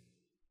city.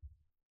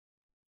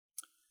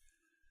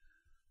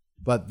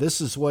 But this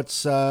is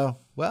what's, they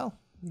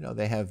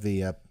have they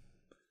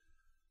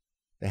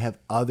have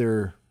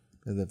other,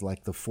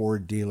 like the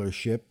Ford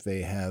dealership,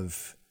 they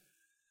have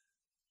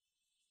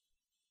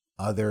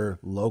other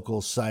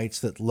local sites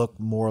that look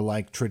more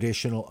like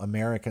traditional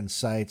American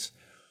sites.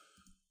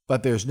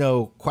 But there's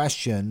no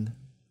question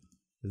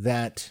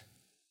that,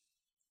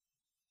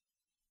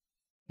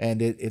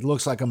 and it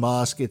looks like a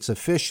mosque, it's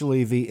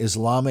officially the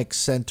Islamic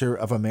Center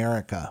of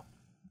America,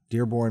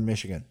 Dearborn,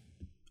 Michigan.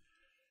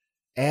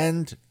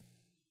 And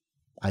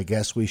I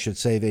guess we should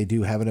say they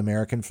do have an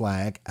American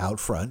flag out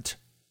front.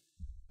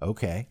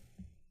 Okay.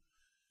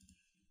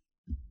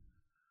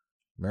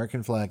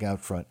 American flag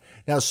out front.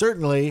 Now,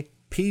 certainly,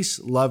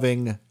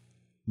 peace-loving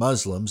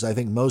Muslims, I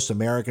think most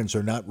Americans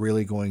are not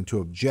really going to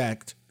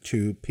object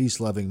to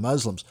peace-loving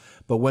Muslims.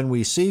 But when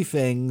we see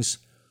things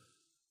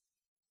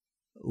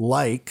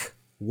like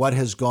what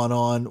has gone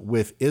on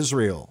with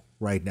Israel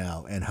right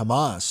now and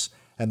Hamas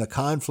and the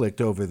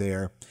conflict over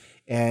there,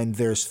 and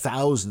there's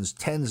thousands,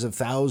 tens of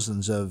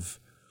thousands of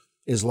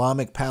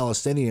Islamic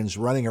Palestinians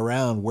running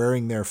around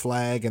wearing their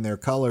flag and their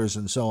colors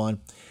and so on,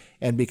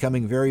 and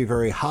becoming very,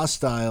 very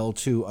hostile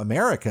to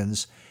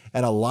Americans.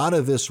 And a lot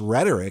of this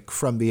rhetoric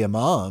from the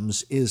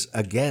imams is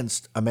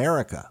against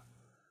America.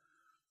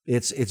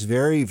 It's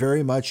very,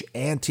 very much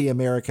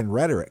anti-American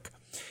rhetoric.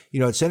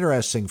 You know, it's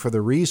interesting, for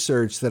the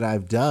research that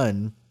I've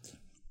done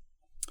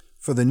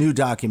for the new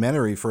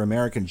documentary for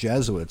American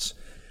Jesuits,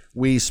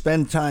 we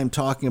spend time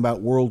talking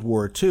about World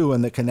War II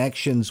and the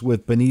connections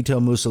with Benito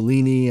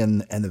Mussolini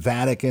and the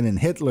Vatican and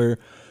Hitler,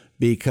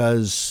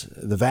 because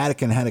the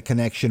Vatican had a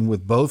connection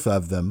with both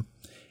of them,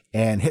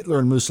 and Hitler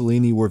and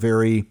Mussolini were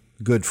very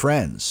good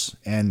friends,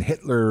 and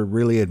Hitler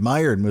really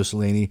admired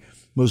Mussolini.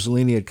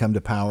 Mussolini had come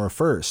to power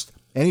first.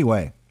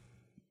 Anyway,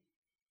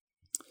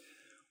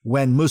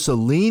 when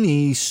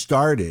Mussolini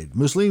started,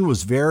 Mussolini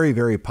was very,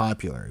 very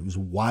popular. He was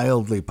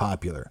wildly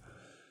popular.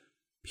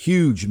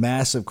 Huge,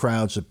 massive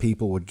crowds of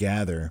people would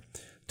gather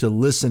to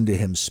listen to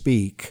him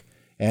speak.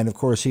 And of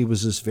course, he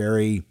was this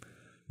very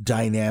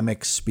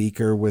dynamic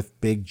speaker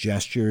with big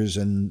gestures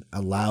and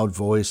a loud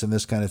voice and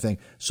this kind of thing.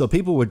 So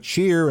people would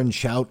cheer and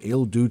shout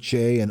Il Duce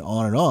and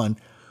on and on.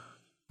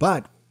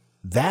 But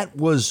that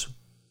was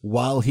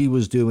while he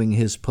was doing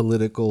his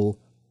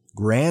political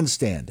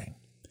grandstanding.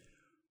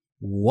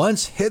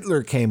 Once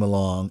Hitler came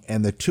along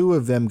and the two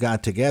of them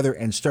got together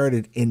and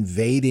started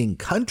invading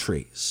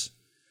countries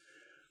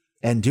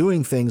and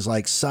doing things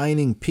like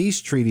signing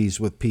peace treaties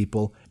with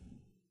people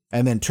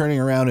and then turning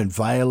around and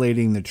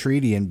violating the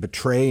treaty and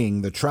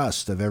betraying the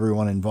trust of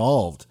everyone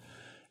involved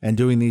and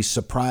doing these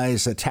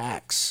surprise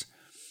attacks.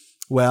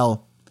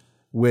 Well,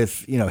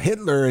 with,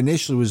 Hitler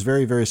initially was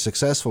very, very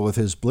successful with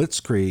his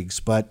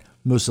blitzkriegs, but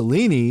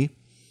Mussolini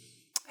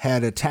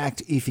had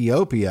attacked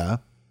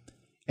Ethiopia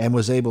and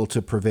was able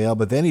to prevail,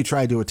 but then he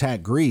tried to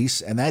attack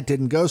Greece, and that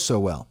didn't go so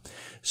well.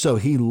 So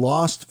he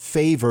lost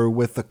favor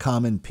with the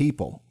common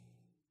people.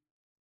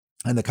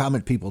 And the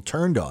common people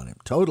turned on him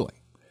totally.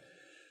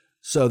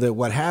 So that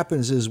what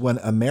happens is when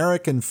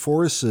American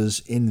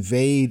forces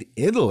invade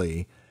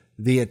Italy,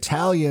 the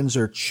Italians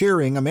are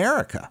cheering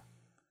America.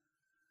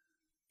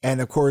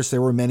 And of course,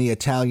 there were many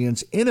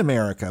Italians in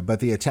America, but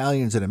the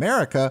Italians in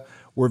America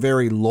were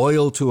very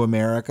loyal to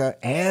America,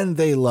 and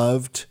they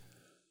loved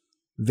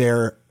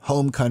their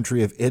home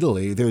country of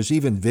Italy. There's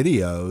even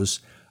videos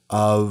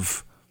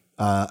of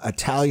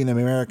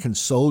Italian-American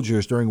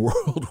soldiers during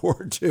World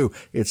War II.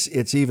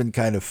 It's even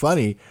kind of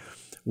funny,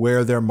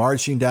 where they're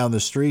marching down the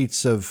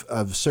streets of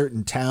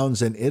certain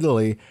towns in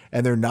Italy,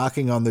 and they're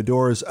knocking on the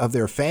doors of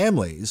their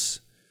families.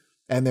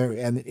 And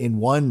in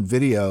one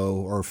video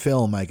or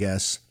film, I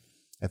guess,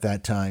 at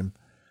that time,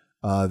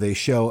 they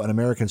show an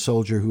American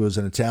soldier who is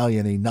an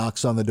Italian. He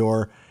knocks on the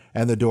door,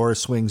 and the door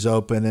swings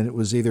open, and it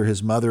was either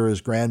his mother or his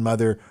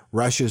grandmother,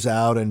 rushes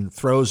out and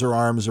throws her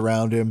arms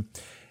around him.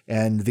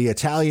 And the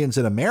Italians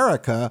in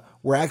America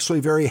were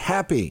actually very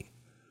happy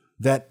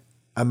that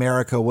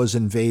America was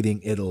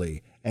invading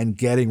Italy and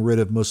getting rid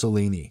of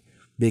Mussolini,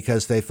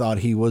 because they thought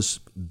he was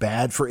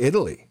bad for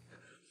Italy.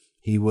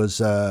 He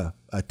was a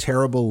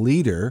terrible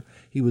leader.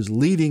 He was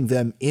leading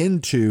them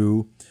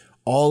into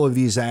all of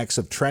these acts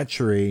of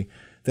treachery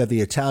that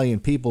the Italian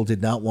people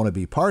did not want to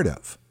be part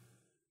of.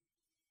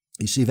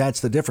 You see, that's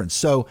the difference.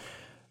 So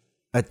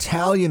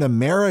Italian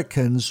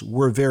Americans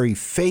were very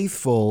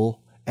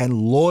faithful and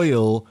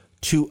loyal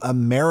to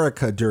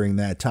America during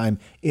that time,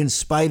 in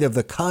spite of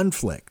the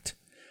conflict.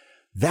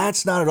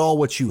 That's not at all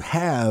what you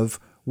have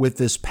with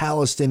this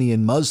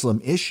Palestinian Muslim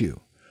issue.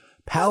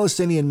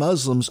 Palestinian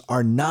Muslims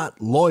are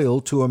not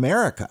loyal to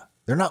America.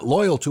 They're not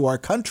loyal to our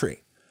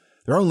country.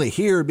 They're only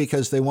here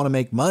because they want to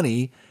make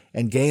money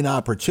and gain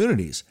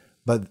opportunities.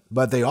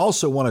 but they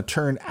also want to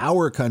turn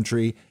our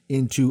country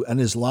into an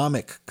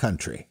Islamic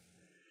country.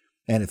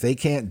 And if they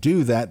can't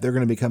do that, they're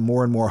going to become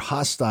more and more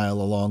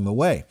hostile along the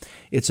way.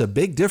 It's a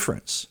big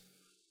difference.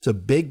 It's a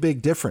big,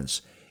 big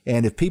difference.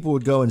 And if people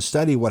would go and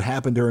study what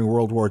happened during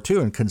World War II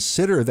and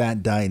consider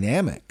that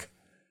dynamic,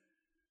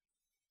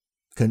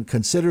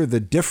 consider the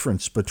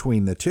difference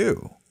between the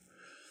two.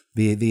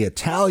 The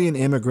Italian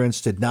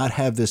immigrants did not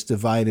have this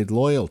divided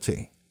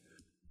loyalty.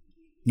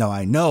 Now,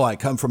 I know I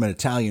come from an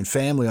Italian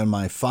family on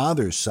my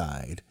father's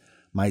side.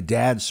 My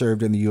dad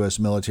served in the U.S.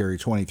 military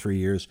 23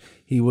 years.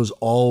 He was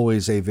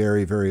always a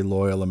very, very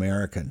loyal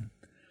American,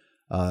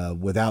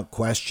 without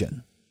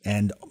question.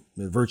 And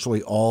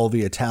virtually all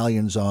the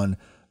Italians on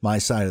my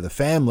side of the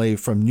family,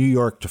 from New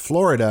York to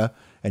Florida,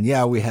 and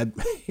yeah, we had,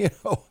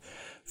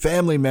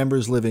 family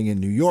members living in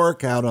New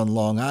York, out on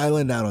Long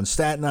Island, out on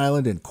Staten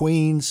Island, and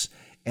Queens,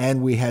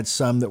 and we had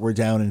some that were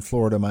down in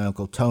Florida, my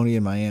Uncle Tony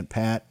and my Aunt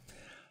Pat.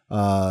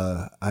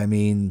 But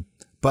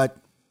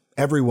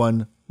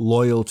everyone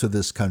loyal to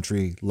this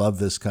country, love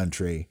this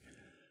country.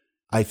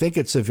 I think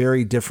it's a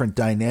very different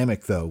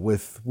dynamic, though,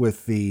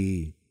 with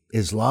the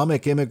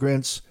Islamic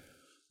immigrants.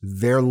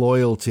 Their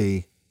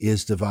loyalty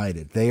is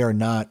divided. They are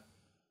not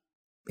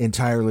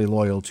entirely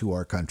loyal to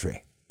our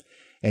country.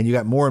 And you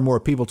got more and more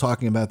people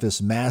talking about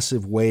this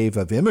massive wave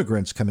of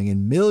immigrants coming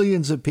in,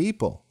 millions of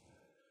people,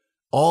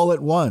 all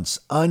at once,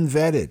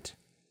 unvetted.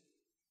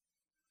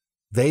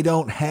 They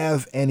don't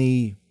have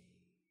any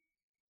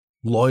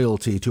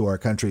loyalty to our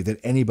country that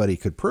anybody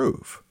could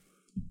prove.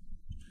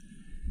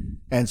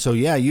 And so,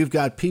 yeah, you've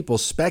got people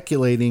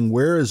speculating,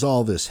 where is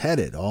all this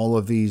headed? All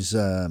of these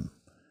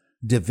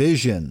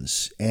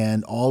divisions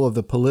and all of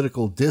the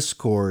political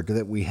discord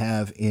that we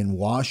have in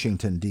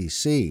Washington,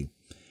 D.C.,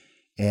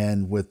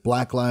 and with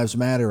Black Lives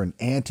Matter and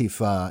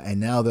Antifa,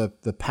 and now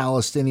the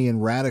Palestinian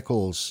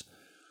radicals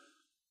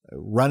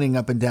running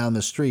up and down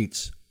the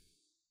streets.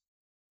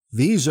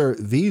 These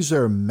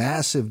are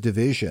massive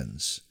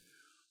divisions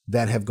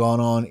that have gone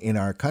on in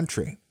our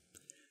country.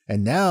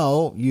 And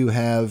now you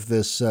have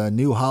this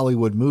new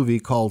Hollywood movie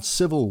called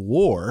Civil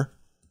War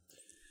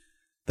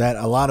that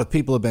a lot of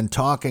people have been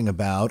talking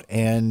about,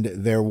 and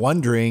they're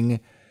wondering,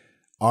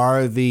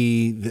 are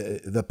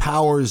the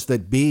powers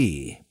that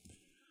be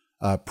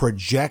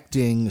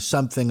projecting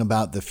something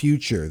about the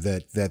future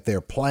that they're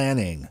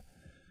planning?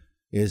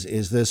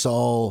 Is this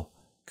all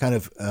kind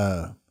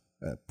of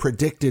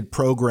predicted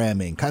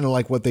programming, kind of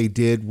like what they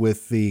did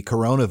with the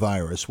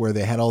coronavirus, where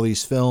they had all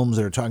these films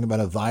that are talking about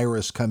a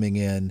virus coming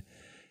in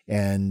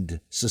and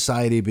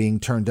society being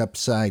turned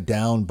upside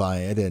down by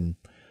it and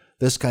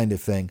this kind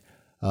of thing.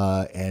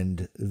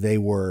 And they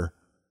were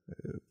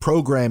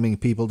programming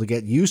people to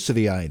get used to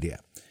the idea.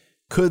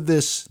 Could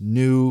this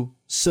new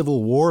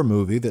Civil War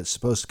movie that's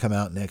supposed to come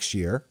out next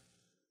year,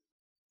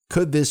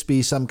 could this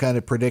be some kind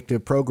of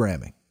predictive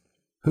programming?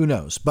 Who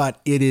knows?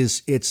 But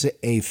it's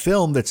a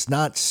film that's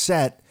not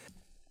set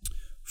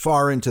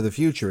far into the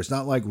future. It's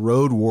not like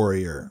Road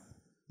Warrior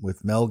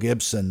with Mel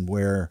Gibson,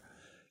 where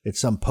it's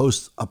some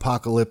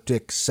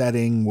post-apocalyptic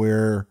setting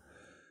where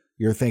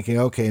you're thinking,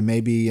 okay,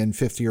 maybe in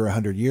 50 or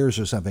 100 years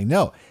or something.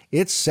 No,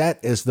 it's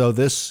set as though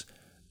this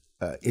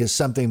is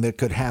something that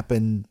could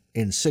happen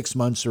in 6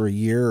 months or a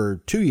year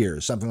or 2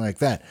 years, something like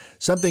that.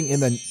 Something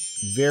in the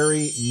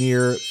very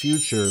near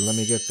future. Let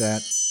me get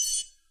that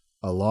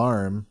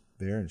alarm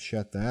there and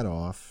shut that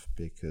off,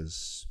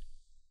 because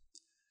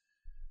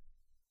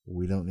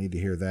we don't need to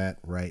hear that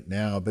right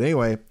now. But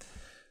anyway,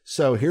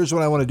 so here's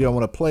what I want to do. I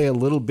want to play a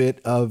little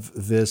bit of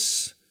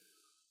this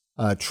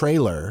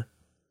trailer,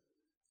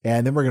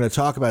 and then we're going to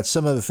talk about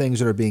some of the things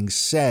that are being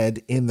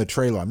said in the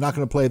trailer. I'm not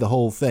going to play the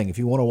whole thing. If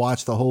you want to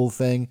watch the whole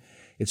thing,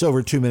 it's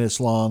over 2 minutes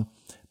long,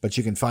 but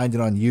you can find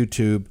it on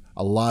YouTube.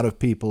 A lot of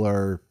people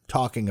are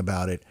talking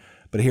about it.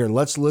 But here,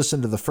 let's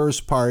listen to the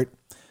first part.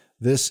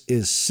 This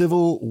is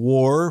Civil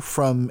War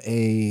from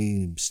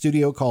a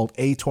studio called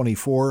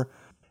A24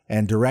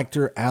 and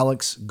director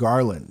Alex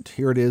Garland.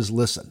 Here it is.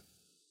 Listen.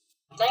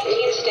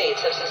 19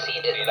 states have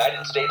seceded. The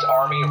United States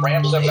Army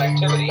ramps up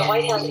activity. The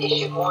White House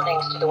issued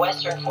warnings to the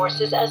Western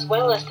forces as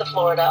well as the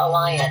Florida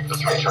Alliance. The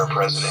future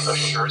president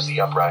assures the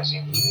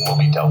uprising will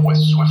be dealt with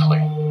swiftly.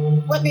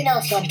 Let me know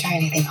if you want to try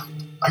anything on.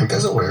 I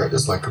guess where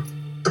there's like a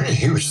pretty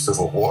huge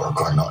civil war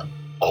going on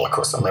all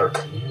across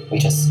America. We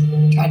just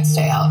try to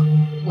stay out.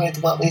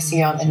 With what we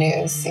see on the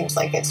news, seems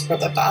like it's for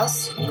the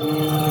best.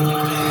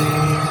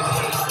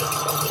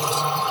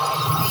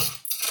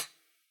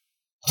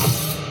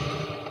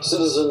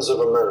 Citizens of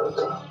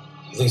America,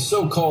 the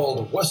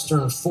so-called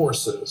Western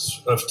forces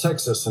of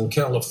Texas and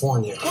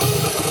California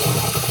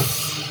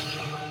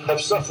have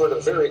suffered a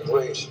very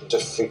great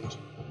defeat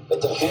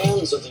at the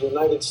hands of the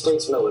United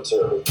States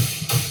military.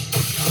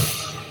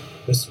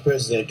 Mr.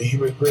 President, do you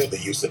regret the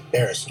use of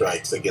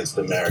airstrikes against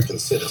American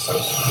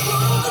citizens?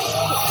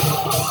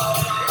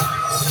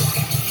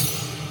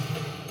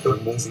 We're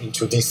moving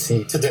to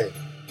D.C. today.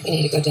 We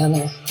need to go down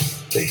there.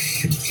 They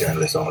shoot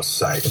journalists on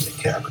sight in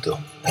the Capitol.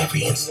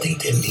 Every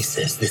instinct in me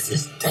says this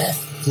is death.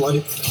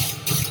 Flooded.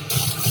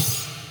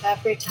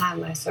 Every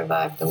time I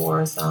survive the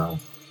war zone,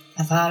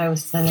 I thought I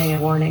was sending a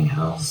warning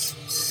home.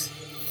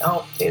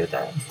 Don't do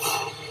this.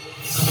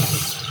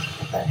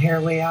 But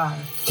here we are.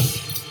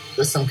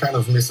 There's some kind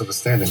of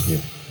misunderstanding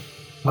here.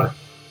 What?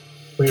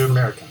 We're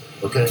American,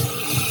 okay?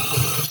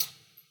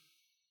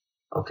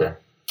 Okay.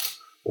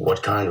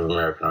 What kind of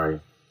American are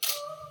you?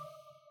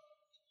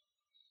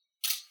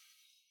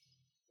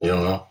 You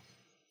don't know?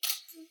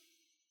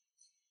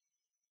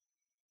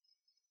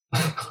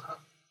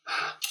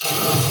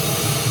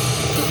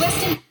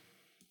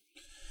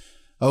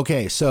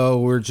 Okay, so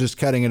we're just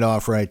cutting it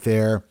off right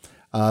there.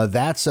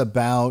 That's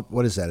about,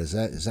 what is that? Is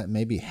that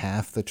maybe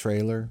half the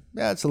trailer?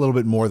 Yeah, it's a little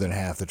bit more than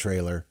half the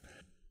trailer.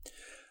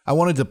 I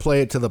wanted to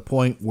play it to the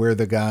point where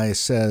the guy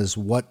says,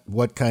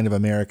 what kind of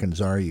Americans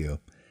are you?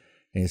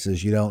 And he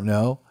says, you don't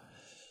know?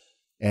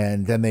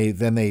 And then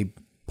they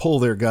pull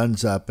their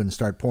guns up and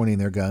start pointing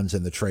their guns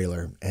in the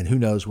trailer. And who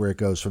knows where it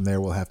goes from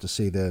there. We'll have to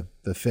see the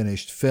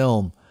finished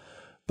film.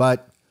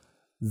 But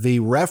the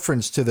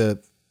reference to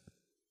the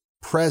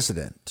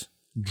president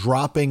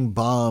dropping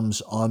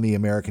bombs on the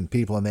American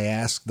people, and they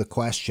ask the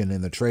question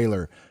in the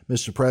trailer,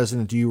 Mr.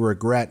 President, do you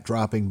regret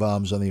dropping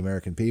bombs on the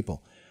American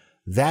people?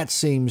 That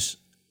seems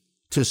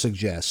to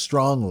suggest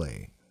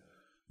strongly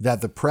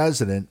that the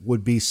president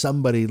would be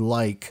somebody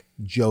like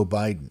Joe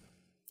Biden.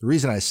 The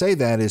reason I say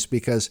that is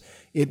because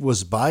it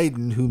was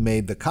Biden who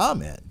made the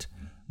comment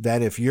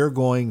that if you're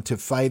going to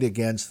fight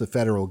against the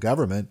federal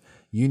government,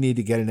 you need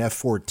to get an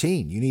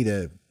F-14. You need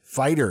a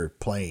fighter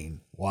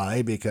plane.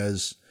 Why?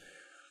 Because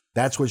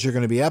that's what you're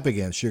going to be up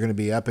against. You're going to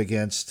be up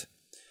against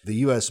the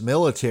U.S.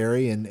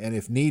 military, and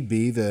if need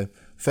be, the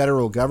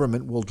federal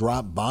government will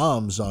drop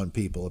bombs on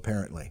people,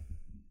 apparently.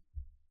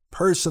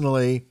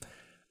 Personally,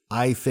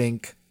 I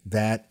think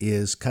that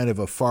is kind of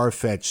a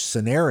far-fetched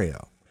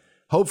scenario.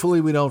 Hopefully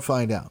we don't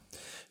find out.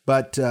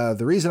 But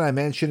the reason I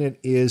mention it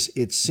is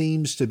it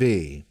seems to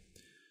be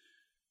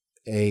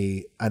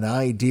an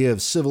idea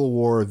of civil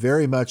war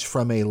very much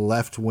from a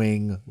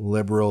left-wing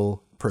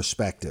liberal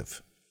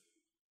perspective,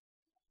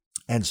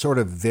 and sort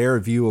of their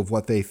view of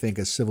what they think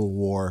a civil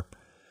war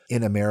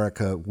in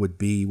America would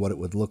be, what it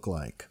would look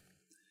like.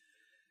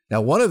 Now,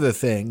 one of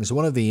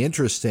the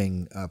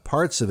interesting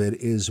parts of it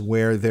is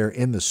where they're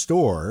in the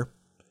store,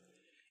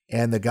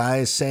 and the guy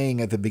is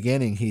saying at the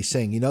beginning, he's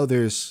saying,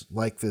 there's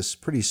like this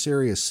pretty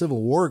serious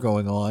civil war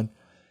going on,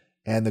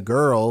 and the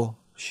girl,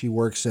 she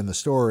works in the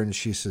store, and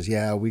she says,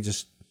 yeah, we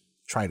just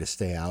try to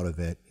stay out of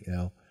it,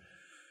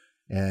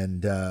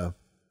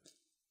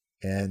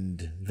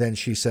 And then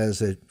she says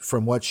that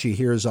from what she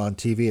hears on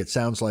TV, it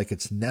sounds like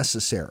it's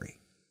necessary.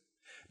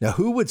 Now,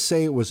 who would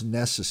say it was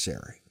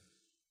necessary?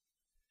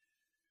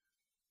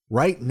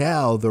 Right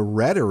now, the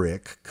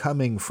rhetoric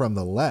coming from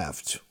the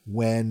left,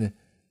 when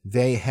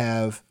they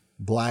have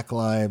Black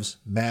Lives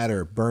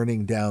Matter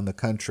burning down the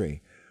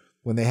country,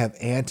 when they have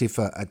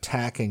Antifa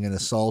attacking and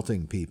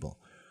assaulting people,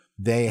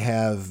 they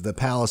have the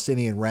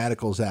Palestinian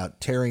radicals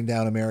out tearing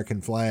down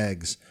American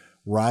flags,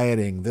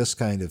 rioting, this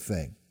kind of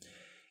thing.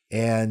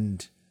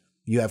 And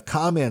you have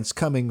comments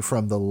coming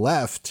from the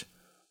left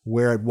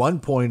where at one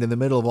point in the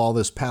middle of all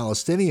this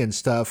Palestinian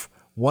stuff,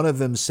 one of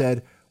them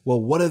said, well,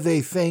 what do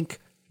they think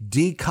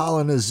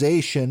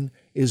decolonization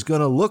is going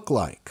to look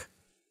like?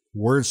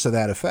 Words to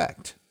that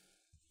effect.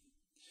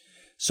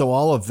 So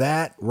all of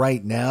that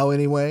right now,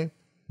 anyway,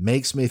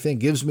 gives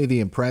me the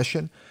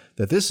impression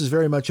that this is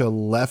very much a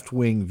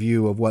left-wing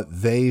view of what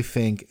they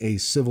think a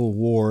civil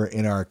war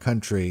in our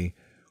country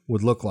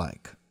would look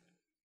like.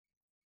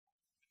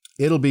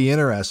 It'll be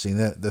interesting.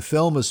 The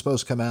film is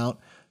supposed to come out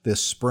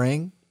this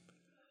spring.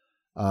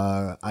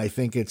 I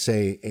think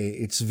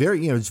it's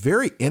very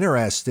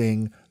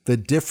interesting, the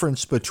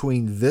difference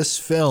between this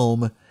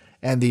film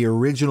and the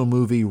original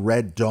movie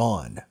Red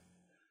Dawn.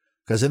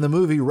 Because in the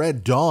movie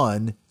Red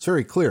Dawn, it's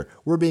very clear.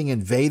 We're being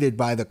invaded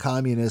by the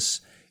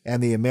communists,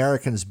 and the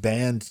Americans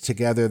band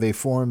together. They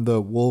form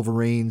the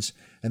Wolverines,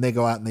 and they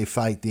go out and they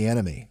fight the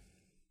enemy.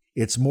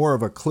 It's more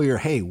of a clear,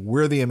 hey,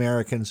 we're the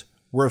Americans.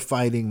 We're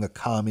fighting the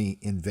commie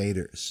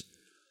invaders.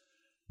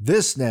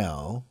 This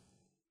now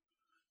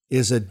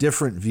is a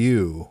different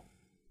view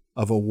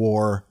of a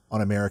war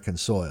on American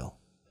soil.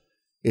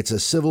 It's a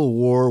civil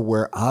war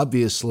where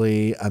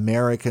obviously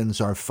Americans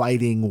are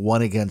fighting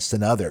one against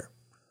another.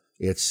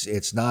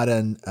 It's not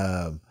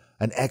an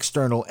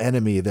external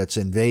enemy that's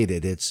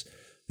invaded. It's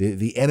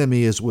the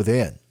enemy is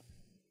within.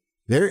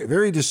 Very,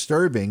 very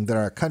disturbing that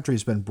our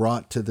country's been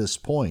brought to this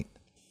point.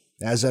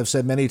 As I've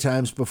said many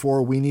times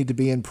before, we need to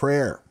be in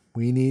prayer.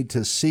 We need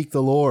to seek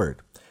the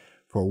Lord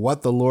for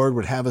what the Lord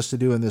would have us to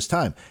do in this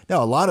time.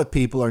 Now, a lot of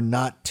people are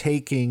not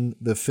taking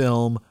the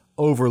film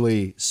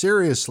overly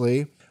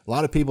seriously. A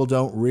lot of people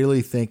don't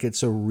really think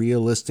it's a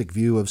realistic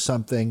view of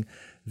something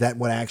that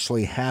would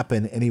actually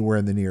happen anywhere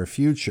in the near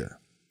future.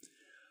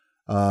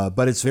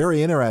 But it's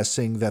very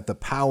interesting that the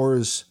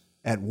powers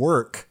at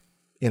work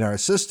in our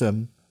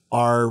system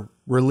are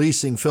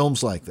releasing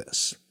films like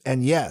this.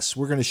 And yes,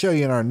 we're going to show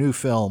you in our new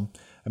film,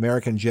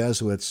 American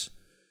Jesuits,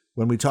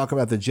 when we talk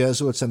about the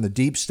Jesuits and the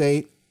deep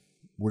state,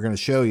 we're going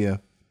to show you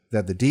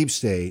that the deep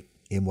state,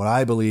 in what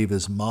I believe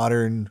is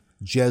modern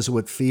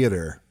Jesuit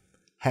theater,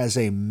 has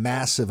a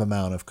massive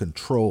amount of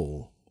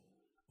control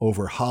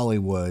over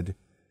Hollywood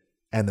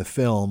and the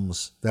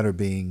films that are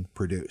being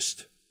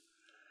produced.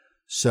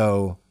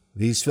 So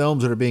these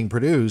films that are being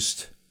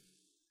produced,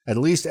 at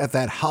least at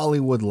that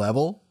Hollywood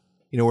level,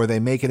 where they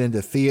make it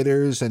into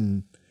theaters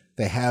and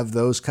they have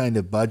those kind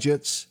of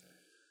budgets,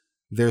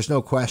 there's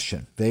no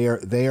question.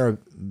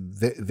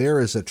 There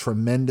is a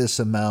tremendous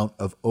amount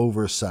of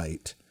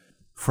oversight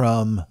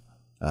from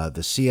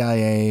the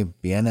CIA,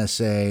 the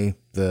NSA,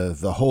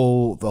 the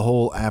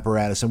whole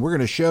apparatus. And we're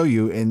going to show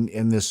you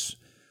in this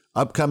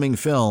upcoming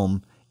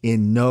film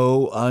in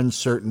no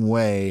uncertain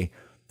way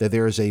that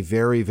there is a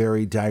very,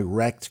 very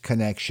direct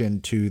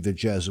connection to the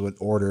Jesuit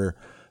order.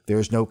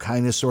 There's no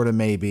kind of, sort of,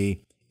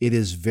 maybe. It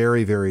is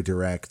very, very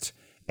direct.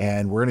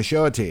 And we're going to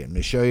show it to you. I'm going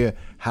to show you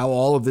how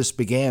all of this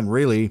began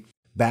really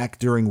back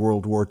during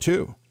World War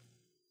II.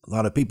 A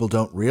lot of people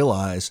don't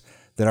realize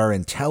that our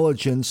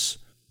intelligence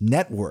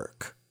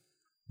network,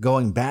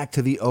 going back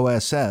to the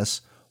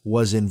OSS,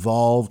 was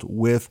involved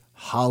with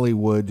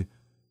Hollywood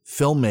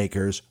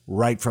filmmakers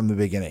right from the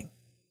beginning.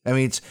 I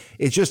mean,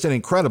 it's just an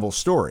incredible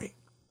story.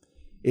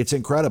 It's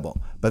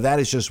incredible. But that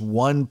is just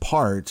one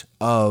part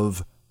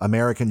of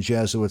American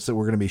Jesuits that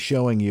we're going to be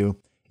showing you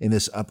in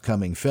this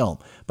upcoming film.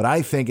 But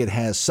I think it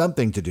has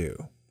something to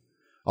do,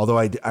 although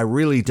I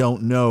really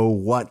don't know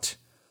what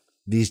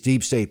these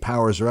deep state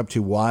powers are up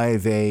to, why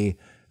they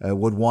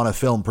would want a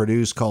film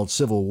produced called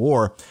Civil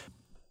War.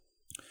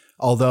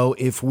 Although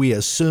if we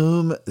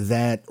assume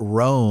that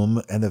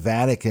Rome and the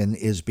Vatican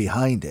is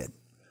behind it,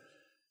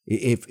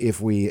 if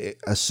we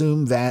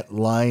assume that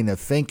line of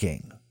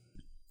thinking,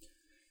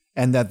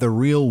 and that the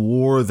real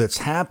war that's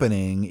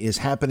happening is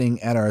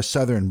happening at our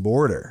southern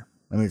border.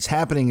 I mean,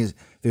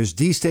 there's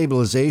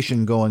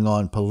destabilization going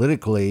on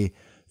politically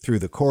through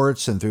the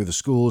courts and through the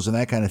schools and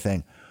that kind of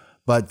thing.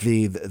 But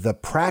the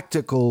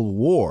practical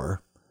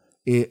war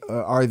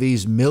are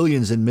these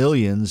millions and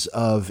millions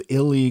of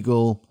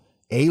illegal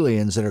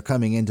aliens that are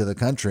coming into the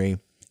country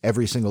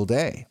every single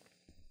day.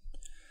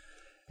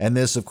 And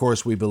this, of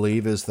course, we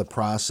believe is the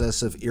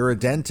process of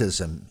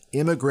irredentism,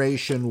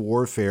 immigration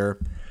warfare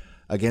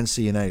against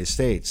the United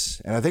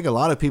States. And I think a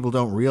lot of people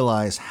don't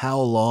realize how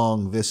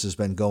long this has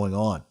been going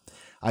on.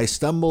 I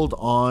stumbled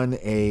on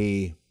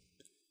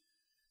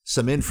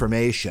some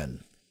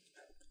information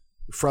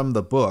from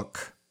the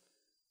book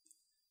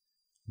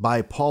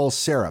by Paul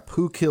Serap,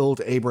 Who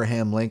Killed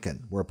Abraham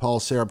Lincoln, where Paul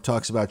Serap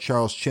talks about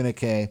Charles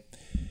Chineke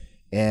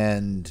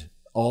and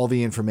all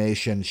the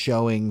information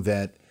showing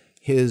that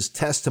his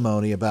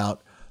testimony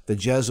about the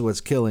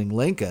Jesuits killing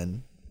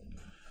Lincoln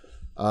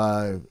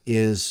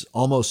is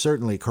almost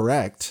certainly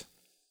correct.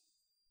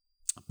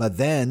 But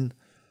then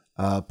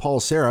Paul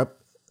Serap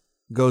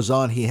goes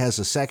on, he has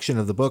a section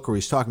of the book where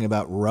he's talking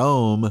about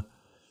Rome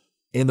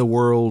in the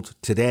world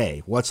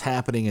today, what's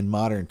happening in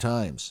modern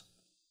times.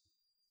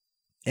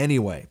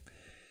 Anyway,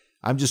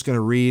 I'm just going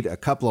to read a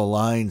couple of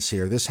lines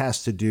here. This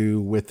has to do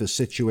with the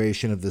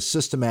situation of the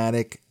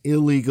systematic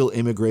illegal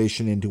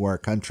immigration into our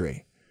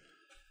country.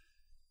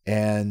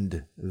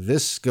 And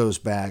this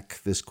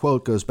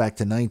quote goes back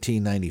to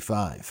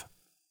 1995.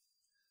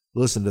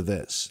 Listen to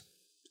this.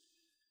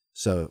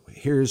 So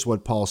here's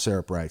what Paul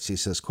Serap writes. He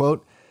says,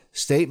 quote,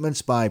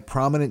 "Statements by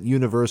prominent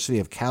University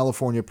of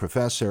California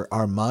professor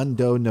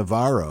Armando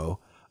Navarro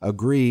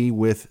agree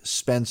with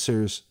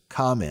Spencer's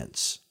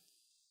comments."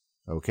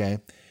 Okay?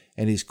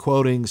 And he's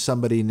quoting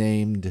somebody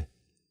named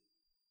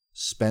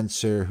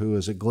Spencer, who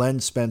is a Glenn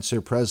Spencer,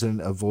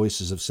 president of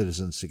Voices of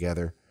Citizens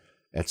Together,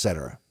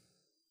 etc.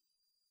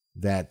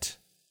 That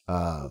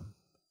and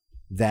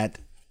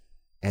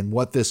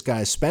what this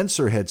guy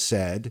Spencer had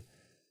said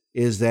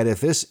is that if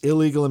this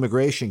illegal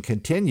immigration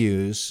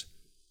continues,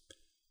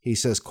 he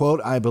says, quote,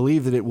 "I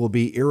believe that it will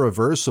be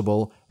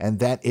irreversible and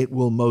that it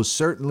will most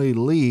certainly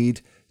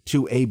lead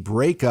to a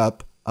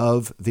breakup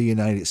of the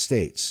United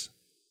States."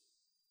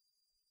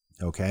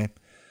 Okay,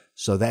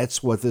 so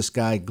that's what this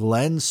guy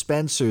Glenn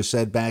Spencer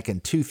said back in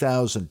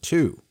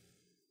 2002.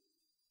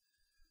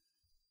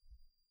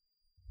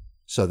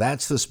 So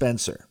that's the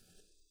Spencer.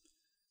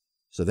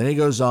 So then he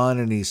goes on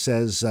and he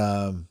says,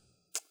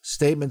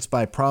 statements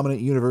by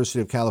prominent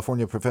University of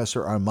California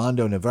professor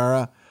Armando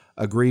Navarro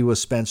agree with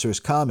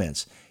Spencer's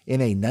comments. In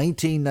a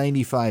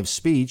 1995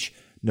 speech,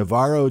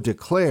 Navarro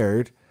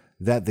declared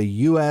that the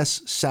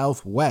U.S.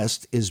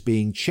 Southwest is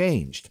being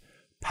changed.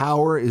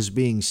 Power is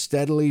being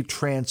steadily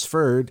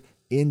transferred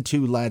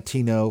into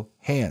Latino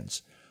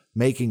hands,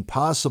 making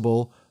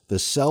possible the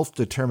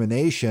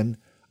self-determination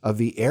of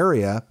the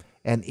area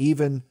and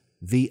even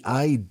the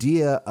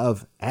idea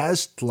of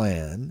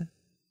Aztlan,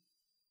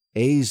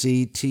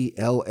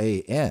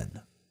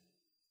 Aztlan.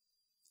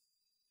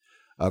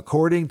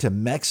 According to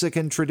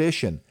Mexican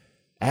tradition,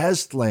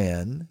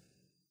 Aztlan,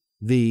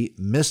 the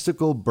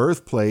mystical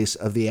birthplace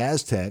of the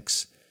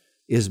Aztecs,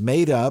 is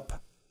made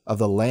up of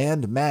the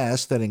land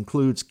mass that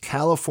includes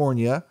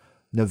California,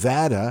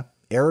 Nevada,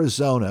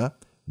 Arizona,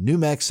 New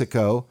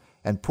Mexico,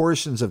 and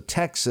portions of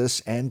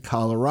Texas and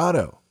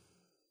Colorado.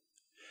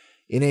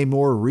 In a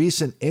more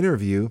recent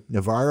interview,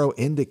 Navarro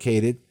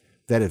indicated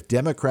that if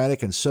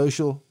democratic and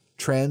social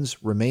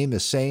trends remain the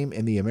same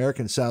in the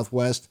American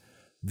Southwest,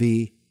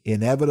 the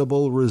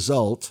inevitable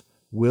result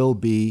will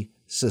be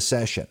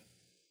secession.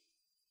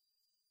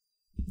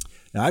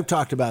 Now, I've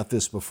talked about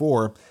this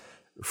before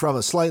from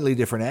a slightly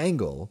different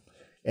angle,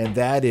 and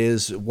that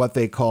is what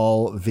they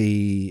call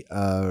the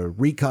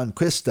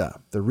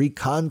Reconquista, the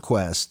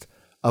reconquest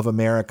of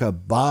America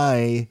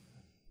by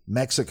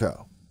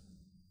Mexico.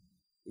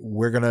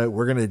 We're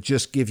gonna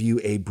just give you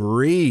a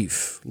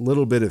brief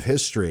little bit of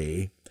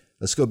history.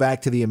 Let's go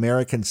back to the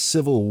American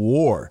Civil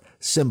War.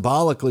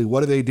 Symbolically,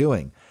 what are they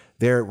doing?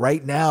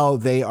 Right now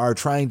they are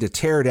trying to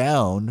tear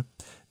down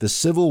the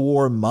Civil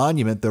War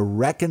monument, the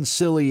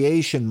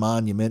Reconciliation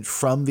Monument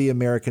from the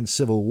American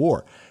Civil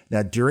War.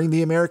 Now, during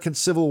the American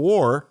Civil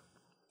War,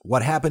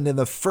 what happened in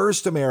the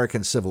first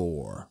American Civil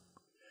War?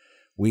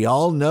 We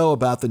all know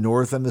about the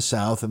North and the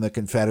South and the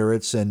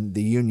Confederates and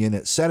the Union,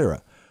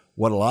 etc.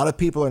 What a lot of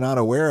people are not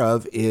aware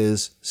of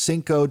is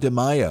Cinco de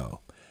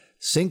Mayo.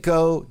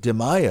 Cinco de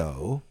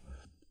Mayo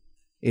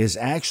is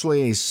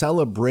actually a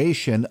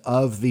celebration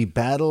of the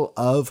Battle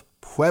of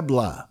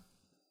Puebla,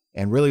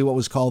 and really what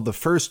was called the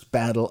First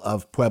Battle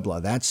of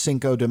Puebla. That's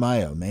Cinco de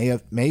Mayo, May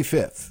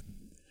 5th.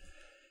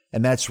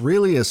 And that's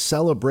really a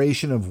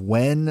celebration of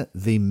when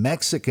the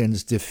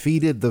Mexicans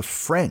defeated the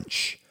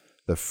French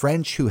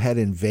who had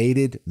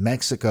invaded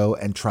Mexico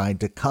and tried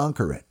to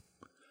conquer it.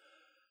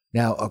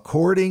 Now,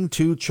 according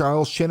to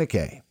Charles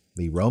Chineke,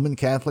 the Roman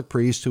Catholic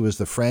priest who was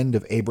the friend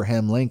of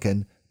Abraham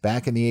Lincoln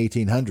back in the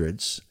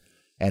 1800s,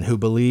 and who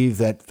believed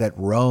that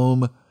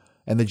Rome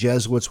and the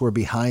Jesuits were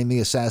behind the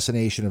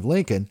assassination of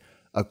Lincoln,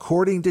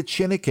 according to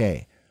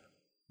Chineke,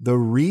 the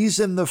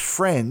reason the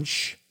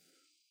French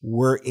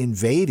were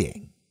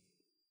invading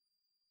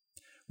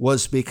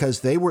was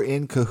because they were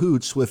in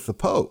cahoots with the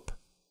Pope.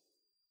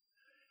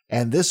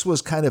 And this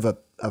was kind of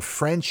a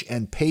French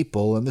and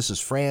papal, and this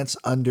is France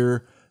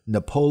under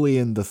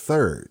Napoleon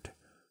III,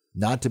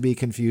 not to be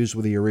confused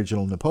with the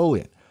original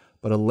Napoleon,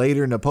 but a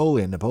later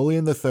Napoleon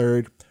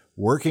III,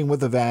 working with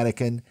the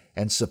Vatican,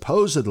 and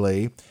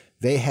supposedly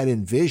they had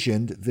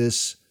envisioned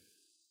this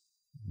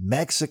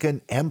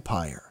Mexican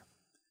empire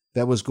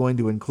that was going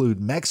to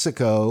include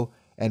Mexico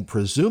and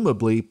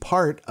presumably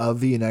part of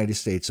the United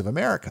States of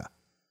America.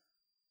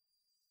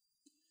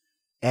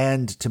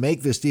 And to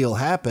make this deal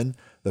happen,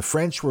 the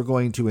French were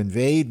going to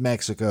invade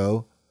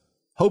Mexico,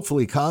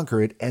 hopefully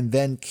conquer it, and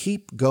then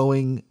keep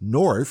going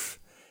north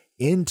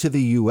into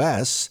the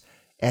U.S.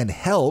 and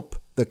help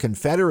the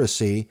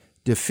Confederacy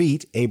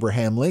defeat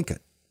Abraham Lincoln.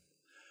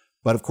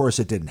 But of course,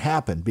 it didn't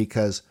happen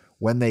because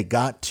when they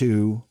got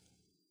to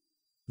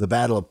the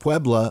Battle of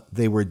Puebla,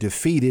 they were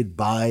defeated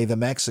by the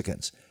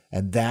Mexicans.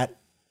 And that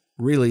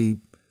really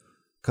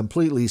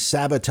completely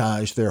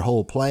sabotaged their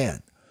whole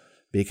plan,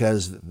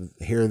 because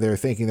here they're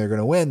thinking they're going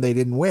to win. They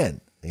didn't win.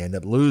 They end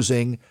up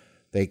losing.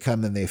 They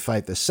come and they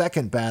fight the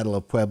second Battle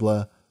of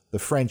Puebla. The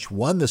French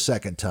won the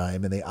second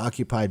time and they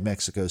occupied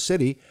Mexico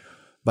City,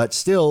 but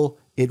still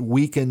it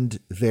weakened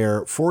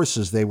their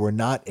forces. They were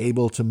not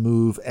able to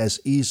move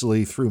as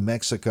easily through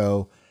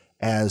Mexico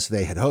as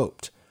they had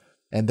hoped.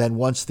 And then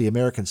once the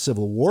American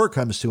Civil War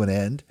comes to an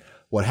end,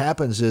 what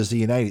happens is the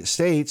United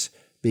States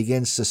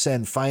begins to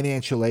send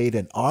financial aid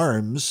and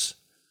arms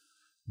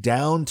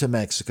down to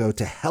Mexico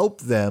to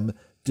help them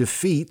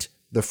defeat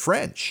the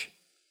French.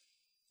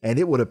 And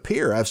it would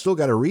appear, I've still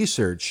got to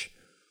research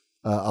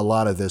a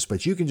lot of this,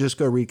 but you can just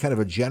go read kind of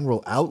a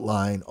general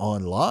outline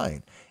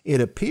online. It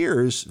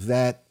appears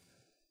that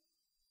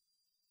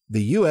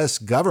the U.S.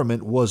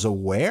 government was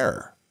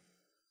aware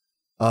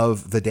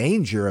of the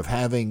danger of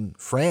having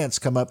France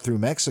come up through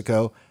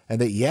Mexico, and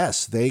that,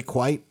 yes, they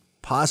quite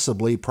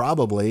possibly,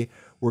 probably,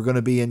 were going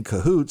to be in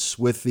cahoots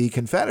with the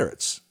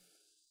Confederates.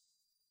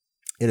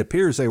 It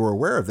appears they were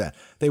aware of that.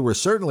 They were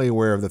certainly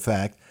aware of the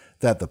fact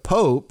that the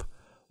Pope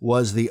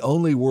was the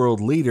only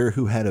world leader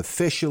who had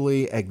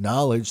officially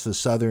acknowledged the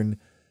Southern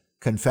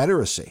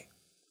Confederacy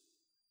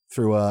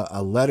through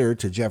a letter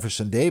to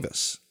Jefferson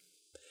Davis.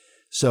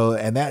 So,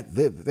 and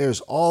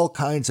there's all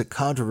kinds of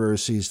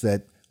controversies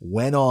that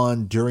went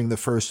on during the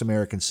first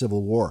American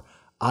Civil War.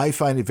 I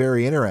find it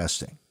very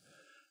interesting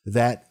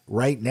that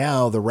right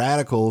now the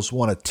radicals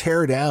want to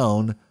tear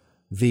down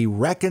the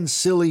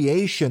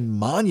Reconciliation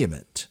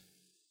Monument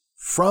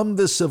from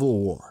the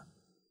Civil War.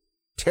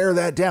 Tear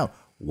that down.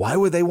 Why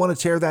would they want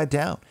to tear that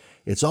down?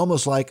 It's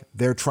almost like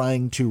they're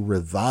trying to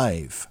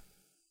revive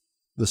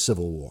the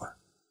Civil War.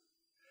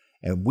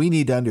 And we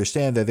need to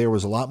understand that there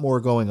was a lot more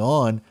going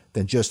on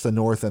than just the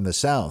North and the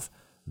South.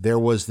 There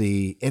was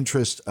the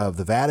interest of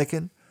the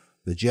Vatican,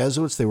 the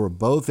Jesuits. They were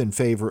both in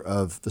favor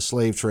of the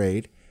slave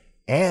trade.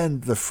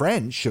 And the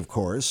French, of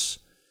course,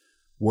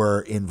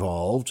 were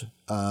involved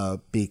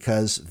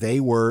because they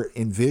were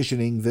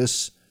envisioning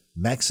this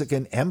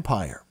Mexican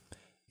empire.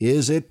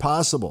 Is it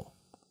possible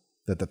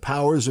that the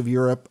powers of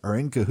Europe are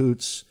in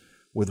cahoots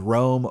with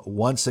Rome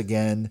once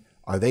again?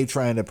 Are they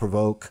trying to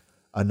provoke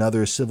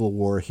another civil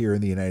war here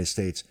in the United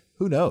States?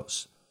 Who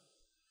knows?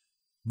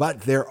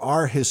 But there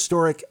are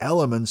historic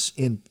elements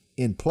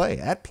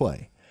at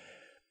play.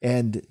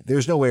 And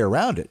there's no way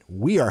around it.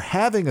 We are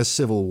having a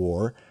civil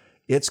war.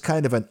 It's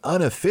kind of an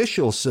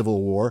unofficial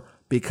civil war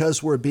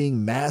because we're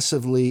being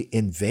massively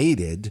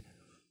invaded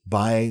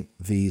by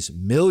these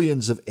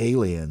millions of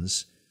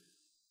aliens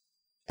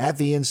at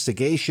the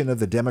instigation of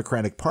the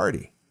Democratic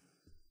Party.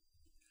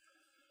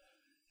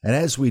 And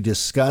as we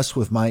discussed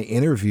with my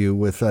interview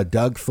with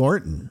Doug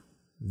Thornton,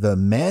 the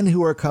men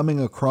who are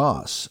coming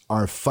across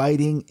are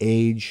fighting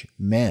age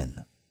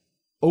men.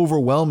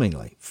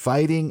 Overwhelmingly,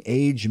 fighting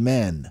age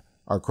men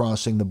are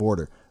crossing the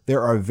border.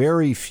 There are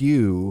very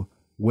few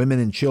women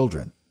and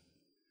children.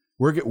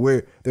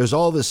 There's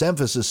all this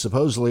emphasis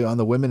supposedly on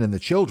the women and the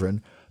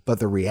children, but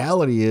the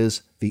reality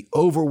is the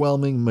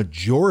overwhelming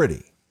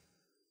majority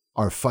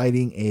are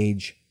fighting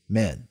age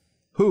men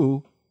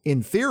who,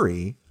 in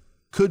theory,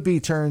 could be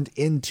turned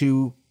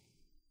into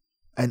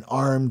an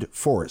armed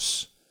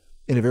force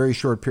in a very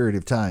short period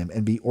of time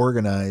and be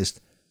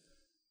organized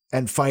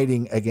and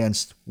fighting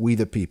against we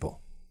the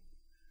people,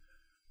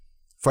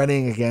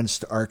 fighting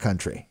against our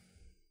country.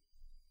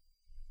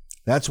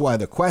 That's why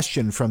the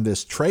question from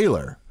this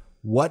trailer,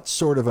 what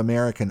sort of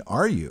American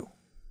are you?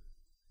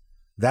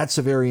 That's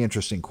a very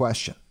interesting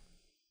question.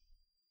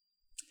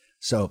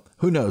 So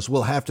who knows?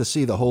 We'll have to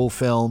see the whole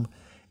film,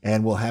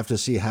 and we'll have to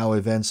see how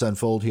events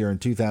unfold here in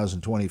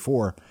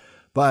 2024.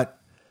 But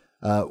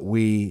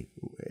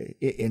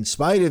in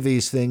spite of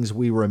these things,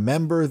 we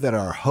remember that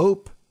our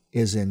hope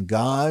is in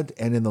God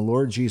and in the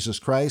Lord Jesus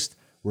Christ.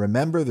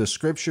 Remember, the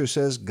scripture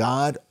says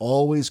God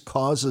always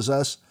causes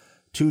us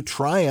to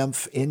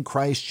triumph in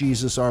Christ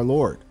Jesus our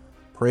Lord.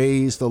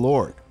 Praise the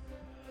Lord.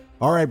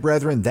 All right,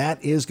 brethren,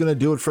 that is going to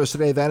do it for us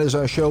today. That is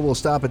our show. We'll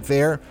stop it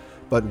there,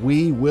 but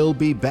we will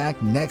be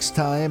back next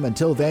time.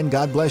 Until then,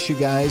 God bless you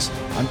guys.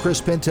 I'm Chris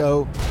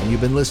Pinto, and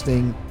you've been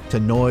listening to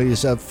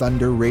Noise of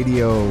Thunder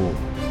Radio.